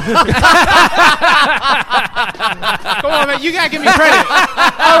 Come on, man. You got to give me credit.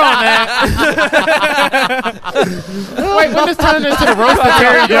 Hold on, man. Wait, when this turned into the roast of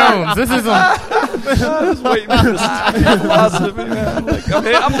Terry Jones? This is I was waiting for this philosophy, man.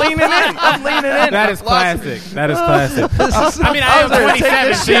 I'm leaning in. That is classic. That is classic. I mean, I am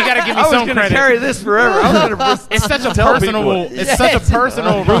 27, so you got to give me I was some going to credit. carry this forever. I was going to It's such a tell personal. people. It's such a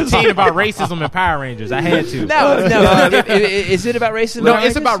personal routine about racism and Power Rangers. I had to. No. Is it about racism? No,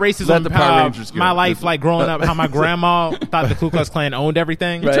 it's about racism. Let the Power Rangers go. My life, like growing up, how my grandma thought the Ku Klux Klan owned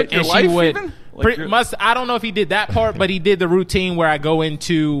everything. Right. Took your And she life would even? Like pretty your- much. I don't know if he did that part, but he did the routine where I go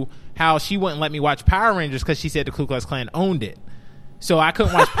into how she wouldn't let me watch Power Rangers because she said the Ku Klux Klan owned it. So I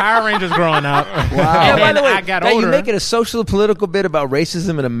couldn't watch Power Rangers growing up. Wow. Yeah, And by then the way, I got now older. you make it a social political bit about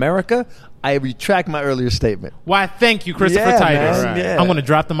racism in America. I retract my earlier statement. Why, thank you, Christopher Yeah, Titus. man, yeah. I'm going to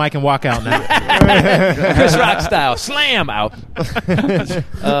drop the mic and walk out now. Chris Rock style, slam out.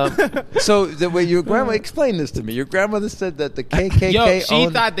 So the way your grandma explained this to me, your grandmother said that the KKK Yo, she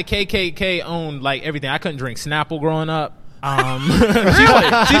owned. thought the KKK owned like everything. I couldn't drink Snapple growing up.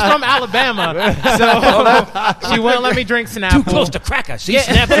 She's from Alabama, so she wouldn't let me drink Snapple. too close to cracker. She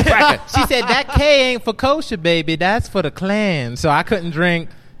snapped the cracker. She said that K ain't for kosher, baby. That's for the Klan. So I couldn't drink,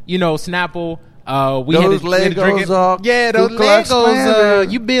 Snapple. We Those had to drink it. Legos are Yeah, those Ku Klux Klan, Legos.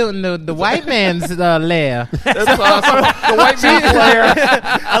 baby. You building the white man's lair. That's awesome. The white man's lair.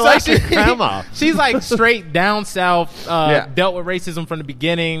 I like your grandma. She's like straight down south. Yeah. Dealt with racism from the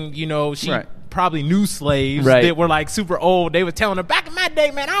beginning. She Right. probably knew slaves Right. that were like super old. They were telling her back in my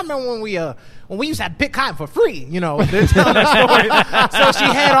day, man. I remember when we used to have pick cotton for free. They're telling that story. So she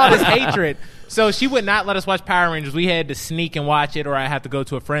had all this hatred. So she would not let us watch Power Rangers. We had to sneak and watch it, or I had to go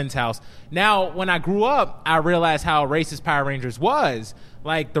to a friend's house. Now, when I grew up, I realized how racist Power Rangers was.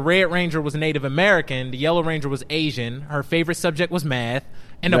 Like, the Red Ranger was Native American, the Yellow Ranger was Asian, her favorite subject was math,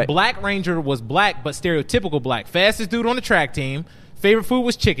 and the Right. Black Ranger was black, but stereotypical black. Fastest dude on the track team, favorite food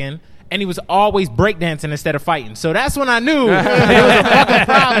was chicken, and he was always breakdancing instead of fighting. So that's when I knew there was a fucking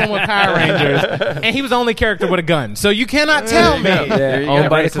problem with Power Rangers. And he was the only character with a gun. So you cannot tell me. Yeah, owned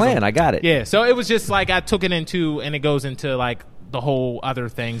by the Klan. I got it. Yeah, so it was just like I took it into, and it goes into like the whole other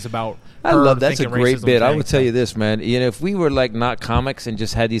things about. I her love that's a thinking great racism bit. I thing. would tell you this, man. If we were like not comics and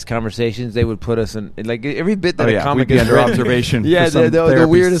just had these conversations, they would put us in like every bit that Oh, a yeah, comic we'd be is under written- observation Yeah, for some the therapy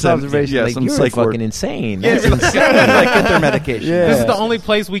weirdest session. observation. Yeah, like some you're psych fucking ward. insane. Yeah, That's it's insane. like get their medication. Yeah. This is the only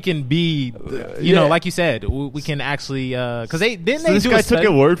place we can be, Yeah. like you said, we can actually, because they didn't So they this do guy a took study?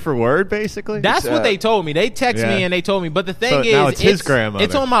 it word for word, basically? That's what they told me. They texted me Yeah. and they told me. But the thing So is, now it's his grandmother.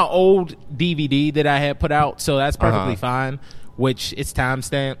 It's on my old DVD that I had put out, so that's perfectly Uh-huh. fine. Which it's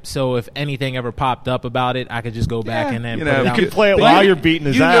timestamped, so if anything ever popped up about it, I could just go back and then put it You out. can play it But while you- you're beating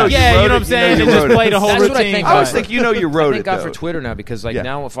his you know ass. you Yeah, you wrote know what I'm it, saying? you And just wrote play it. the whole That's what I routine. think I always of. think you wrote Thank it. God though. for Twitter now, because like Yeah.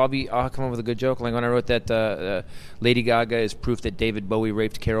 now if I'll come up with a good joke. Like when I wrote that Lady Gaga is proof that David Bowie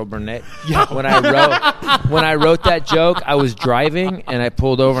raped Carol Burnett. When I wrote that joke, I was driving and I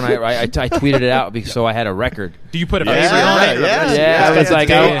pulled over and I tweeted it out because so I had a record. Do you put a Yeah, favorite on it? Yeah, I was It's like,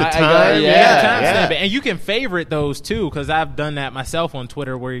 got I- the I- I- time. yeah. Timestamp it. And you can favorite those too, because I've done that myself on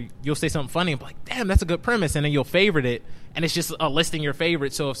Twitter where you'll say something funny and be like, damn, that's a good premise, and then you'll favorite it, and it's just a listing your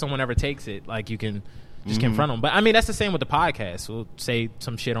favorites, so if someone ever takes it, like you can just confront them. But I mean, that's the same with the podcast. We'll say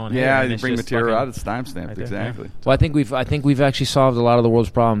some shit on here. Yeah, and you it's bring just material fucking- out. It's timestamped. Right there, Exactly. Well, I think we've actually solved a lot of the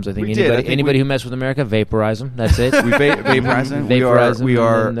world's problems. I think We did. I think anybody we- who messes with America, vaporize them. That's it. We vaporize them. Vaporize them We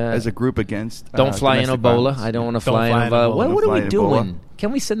are and, as a group against. Don't fly in domestic Ebola. violence. I don't want to Don't fly in fly in Ebola. Ebola. What Don't are fly we in doing? Ebola.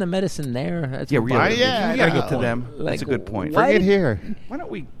 Can we send the medicine there? That's Yeah, what we bothers me. gotta yeah. go to them. Like, That's a good point. why- Bring it here. Why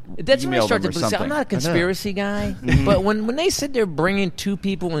don't we? That's when I email start them to or believe. I'm something? not a conspiracy guy, but when they said they're bringing 2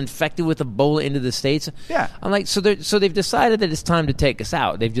 people infected with Ebola into the States, Yeah. I'm like, so they've decided that it's time to take us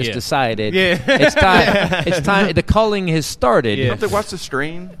out. They've just Yeah. decided, Yeah. it's time. It's time. The culling has started. Yeah. Don't they watch The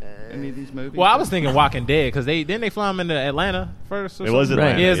Strain? Any of these movies? Well, I was thinking Walking Dead because didn't they fly them into Atlanta first? Or It was something?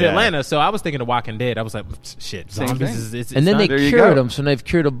 Atlanta, Yeah, it was yeah. Atlanta. So I was thinking of Walking Dead. I was like, shit, Same zombies. thing. It's And then they There you cured go. them, so they've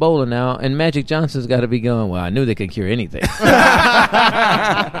cured Ebola now. And Magic Johnson's got to be going. Well, I knew they could cure anything.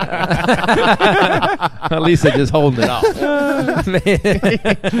 At least they're just holding it off. He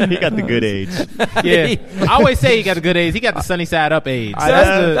got the good age. Yeah, I always say he got the good AIDS. He got the sunny side up AIDS.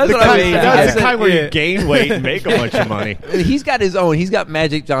 That's what I mean. That's the kind where Yeah. you gain weight and make a bunch of money. He's got his own. He's got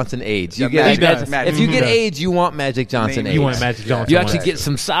Magic Johnson AIDS. You Yeah, get Magic- if you get Magic- AIDS, you want Magic Johnson You AIDS. want Magic Johnson. You actually get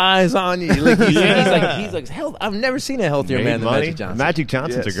some size on you. Like, he's like, hell, I've never seen a healthier Made man than money. Magic Johnson. Magic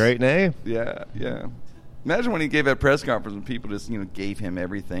Johnson's Yes. a great name. Yeah, yeah. Imagine when he gave that press conference and people just, gave him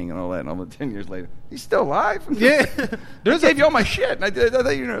everything and all that, and almost 10 years later, he's still alive. Yeah. I gave you all my shit. And I thought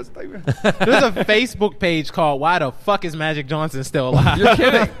There's a Facebook page called "Why the fuck is Magic Johnson still alive?" You're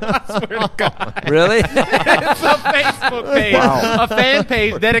kidding. I swear to God. Really? It's a Facebook page, a fan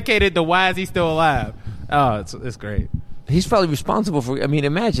page dedicated to "Why is he still alive?" Oh, it's great. He's probably responsible for. I mean,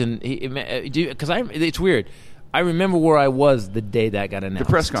 imagine because it's weird. I remember where I was the day that got announced. The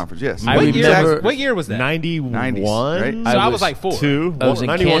press conference, yes. What year was that? 91, 90s, right? So I was like 4. 2. I was in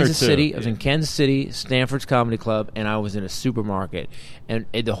 91 Kansas or 2. City. I was in Kansas City, Stanford's Comedy Club, and I was in a supermarket, and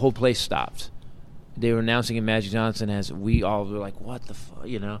the whole place stopped. They were announcing in Magic Johnson as we all were like, "What the fuck,"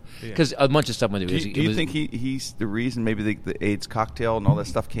 Because a bunch of stuff went through. Do you think he's the reason maybe the AIDS cocktail and all that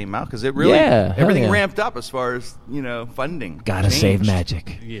stuff came out? Because it really everything ramped up as far as funding. Gotta save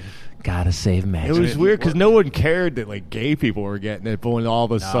Magic. Yeah. Gotta save Magic. It was weird because no one cared that gay people were getting it, but when all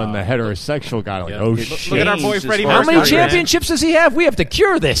of a sudden the heterosexual guy shit! Look at our boy Freddie How Mercury. many championships does he have? We have to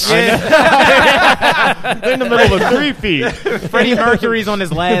cure this. In the middle of 3 feet. Freddie Mercury's on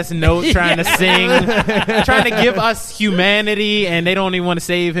his last note trying to sing, trying to give us humanity, and they don't even want to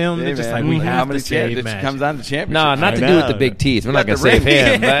save him. They're just like, we have to save It Magic. comes down to championship. No, not to do with the big teeth. We're not going to the save ring.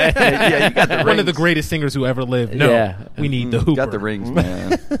 him. But Yeah, you got the rings. One of the greatest singers who ever lived. No, Yeah. we need the Hooper. Got the rings,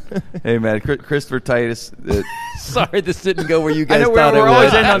 man. Hey, man, Christopher Titus. sorry, this didn't go where you I guys know thought we're it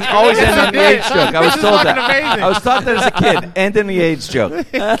always would. end on the AIDS joke. I was This is told fucking that. amazing. I was taught that as a kid. End in the AIDS joke.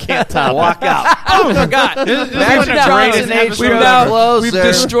 Can't top. Walk out. Oh my God! This is Magic one of the Johnson greatest age We've episodes now ever. Closer. we've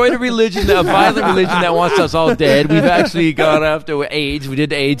destroyed a religion, a violent religion that wants us all dead. We've actually gone after AIDS. We did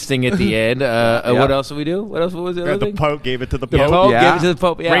the AIDS thing at the end. What else did we do? What else? What was the other The thing? Pope gave it to the The Pope. Pope Yeah. gave it to the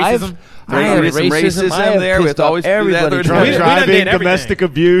Pope. Yeah, Racism. I have Some racism I have there. We have pissed to off always do that. everybody. We're trying We to- done Driving, did everything. domestic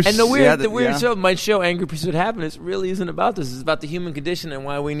abuse. And the weird Yeah. show, my show, Angry Pursuit of Happiness, really isn't about this. It's about the human condition and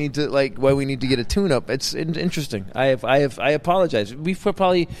why we need to get a tune-up. It's interesting. I apologize. We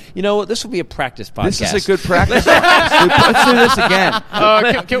probably, this will be a practice podcast. This is a good practice. Let's do this again.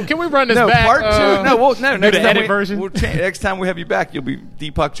 Can we run this No, back? part 2. No, next the time edit version? Next time we have you back, you'll be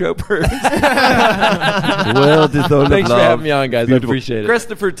Deepak Chopra. Thanks for having me on, guys. I appreciate it.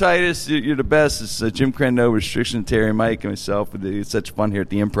 Christopher Titus, you're the best. It's Jim Crandall, Restriction, Terry, Mike, and myself. It's such fun here at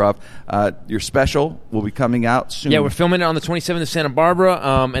the Improv. Your special will be coming out soon. Yeah, we're filming it on the 27th of Santa Barbara,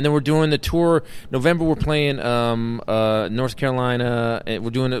 and then we're doing the tour. November, we're playing North Carolina. We're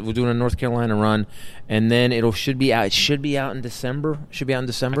doing a North Carolina run, and then it should be out. It should be out in December. I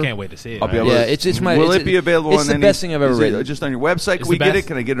can't wait to see it. I'll be able Yeah, to- it's my. Will it's, it be available? It's on the any- best thing I've ever is it written. just on your website? It's Can we the get it? best.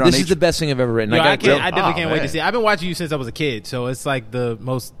 Can I get it on This H- is the best thing I've ever written. Yo, I got- definitely can't wait to man. see it. I've been watching you since I was a kid, so it's like the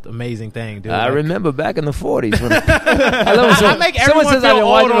most amazing thing, dude. I Like, remember back in the 40s. When I make someone everyone says I've feel been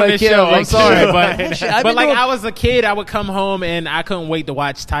old watching on my this kid, show. I'm I'm like, sorry, shit. but I've been like doing- I was a kid, I would come home and I couldn't wait to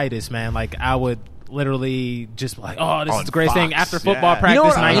watch Titus, man. Like I would literally just be like, oh, this On is the greatest thing Fox, after football yeah.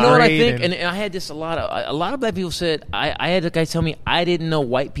 practice. You know what I ninth think, grade, and I had this a lot of black people said. I had a guy tell me I didn't know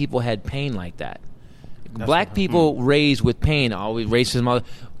white people had pain like that. Black people raised with pain, always racism.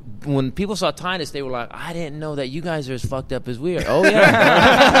 When people saw Titus, they were like, I didn't know that you guys are as fucked up as we are. Oh, yeah.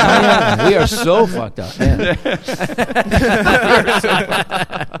 Oh, yeah. We are so fucked up. Yeah.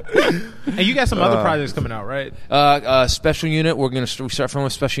 and you got some other projects coming out, right? Special Unit. We're going to start filming a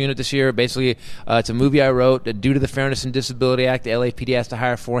Special Unit this year. Basically, it's a movie I wrote. Due to the Fairness and Disability Act, the LAPD has to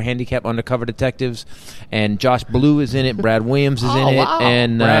hire 4 handicapped undercover detectives. And Josh Blue is in it. Brad Williams is in it.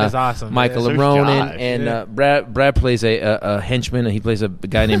 And Brad is awesome. Michael Yeah, so Aronin. Josh, And Brad plays a henchman. And he plays a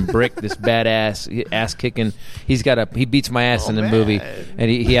guy named Brick, this badass, ass-kicking. He beats my ass in the movie. And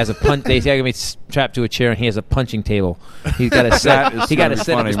he has a punch. They have me strapped to a chair, and he has a punching table. He's got to set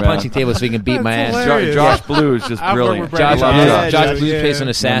up his punching table so he can beat my ass. Josh Blue is just I've worked brilliant. with Brad Josh, Williams. Josh Yeah, Blue yeah. plays an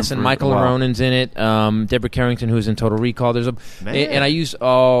assassin. Wonderful. Michael Wow. Aronin's in it. Deborah Carrington, who's in Total Recall. And I use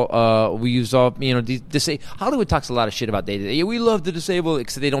all. We use all. Hollywood talks a lot of shit about they. We love the disabled,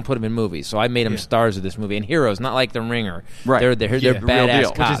 except they don't put them in movies. So I made them stars of this movie and heroes, not like The Ringer. Right. They're Yeah. Real badass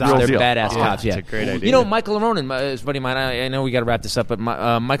deal. cops. Which is awesome. They're Real deal. badass Yeah. cops. Yeah, It's a great idea. You know, Michael Aronin, his buddy of mine. I know we got to wrap this up, but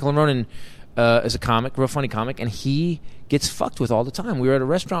Michael Aronin is a comic, real funny comic, and he gets fucked with all the time. We were at a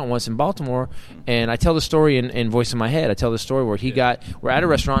restaurant once in Baltimore, and I tell the story in Voice in My Head. I tell the story where we're at a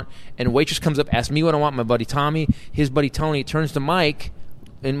restaurant, and a waitress comes up, asks me what I want. My buddy Tommy, his buddy Tony, turns to Mike,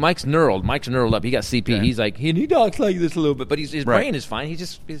 and Mike's knurled up. He got CP. Okay. He's like, he talks like this a little bit, but his Right. brain is fine. He's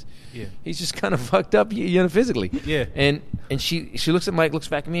just kind of fucked up, physically. Yeah. And she looks at Mike, looks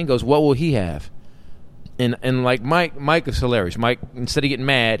back at me, and goes, "What will he have?" And like Mike is hilarious. Mike, instead of getting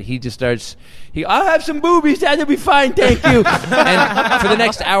mad, he just starts. I'll have some boobies. That'll be fine, thank you. And for the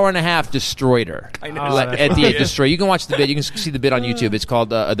next hour and a half, destroyed her. I know. At the end, destroyed. You can watch the bit. You can see the bit on YouTube. It's called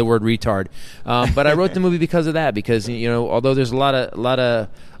The Word Retard. But I wrote the movie because of that. Because although there's a lot of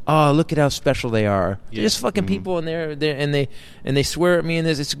oh, look at how special they are. Yeah. They're just fucking people, and they swear at me, and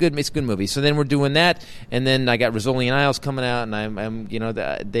it's a good movie. So then we're doing that, and then I got Rizzoli and Isles coming out, and I'm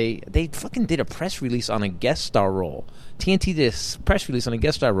they fucking did a press release on a guest star role. TNT did a press release on a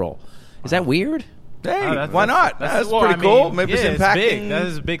guest star role. Is that weird? Hey, why not? That's pretty cool. Maybe it's impacting. Big. That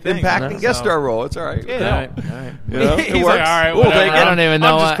is a big thing. Impacting guest star role. It's all right. Yeah. All right. It He's works. like, all right, We'll take it. I don't even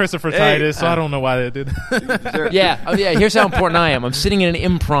know. I'm just Christopher Titus, so I don't know why they did that. Yeah. Here's how important I am. I'm sitting in an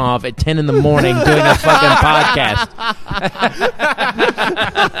improv at 10 in the morning doing a fucking podcast.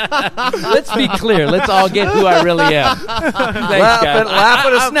 Let's be clear. Let's all get who I really am. Thanks, guys. Laugh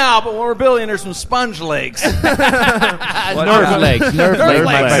at us now, but when we're billionaires, some sponge legs. Nerf legs. Nerf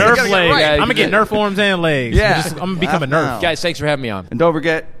legs. I'm going to get Nerf arms and legs. Yeah. I'm going to become a Nerf. Guys, thanks for having me on. And don't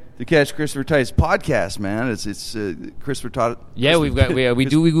forget to catch Christopher Titus' podcast, man. It's Christopher Titus. Yeah, we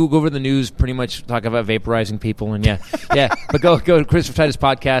go over the news, pretty much talk about vaporizing people, and yeah. But go to Christopher Titus'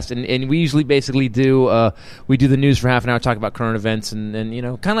 podcast, and we usually basically do the news for half an hour, talk about current events, and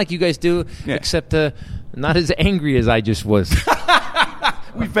kind of like you guys do, except not as angry as I just was.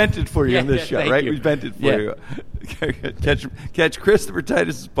 We vented for you on this show, right? You. We vented for you. Catch Christopher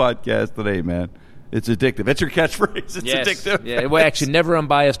Titus' podcast today, man. It's addictive. That's your catchphrase. It's addictive. Yeah. Well, actually, never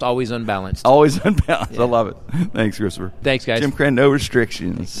unbiased, always unbalanced. Always unbalanced. I love it. Thanks, Christopher. Thanks, guys. Jim Crenn, No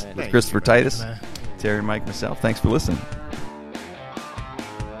Restrictions. With Christopher Titus, Terry, Mike, myself. Thanks for listening.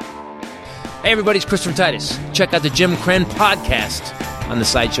 Hey, everybody, it's Christopher Titus. Check out the Jim Crenn podcast on the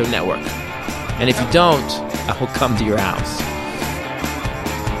Sideshow Network. And if you don't, I will come to your house.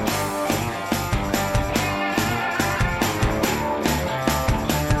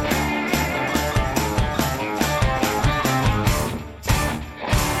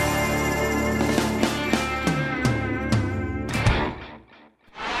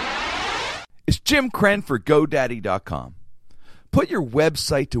 It's Jim Crenn for GoDaddy.com. Put your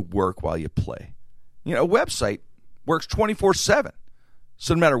website to work while you play. A website works 24/7.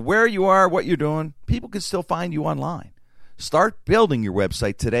 So no matter where you are, what you're doing, people can still find you online. Start building your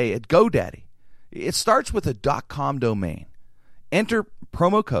website today at GoDaddy. It starts with a .com domain. Enter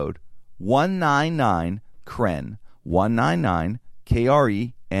promo code 199CRENN, 199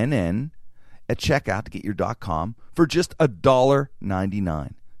 KRENN at checkout to get your .com for just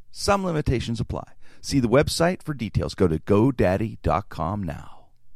 $1.99. Some limitations apply. See the website for details. Go to GoDaddy.com now.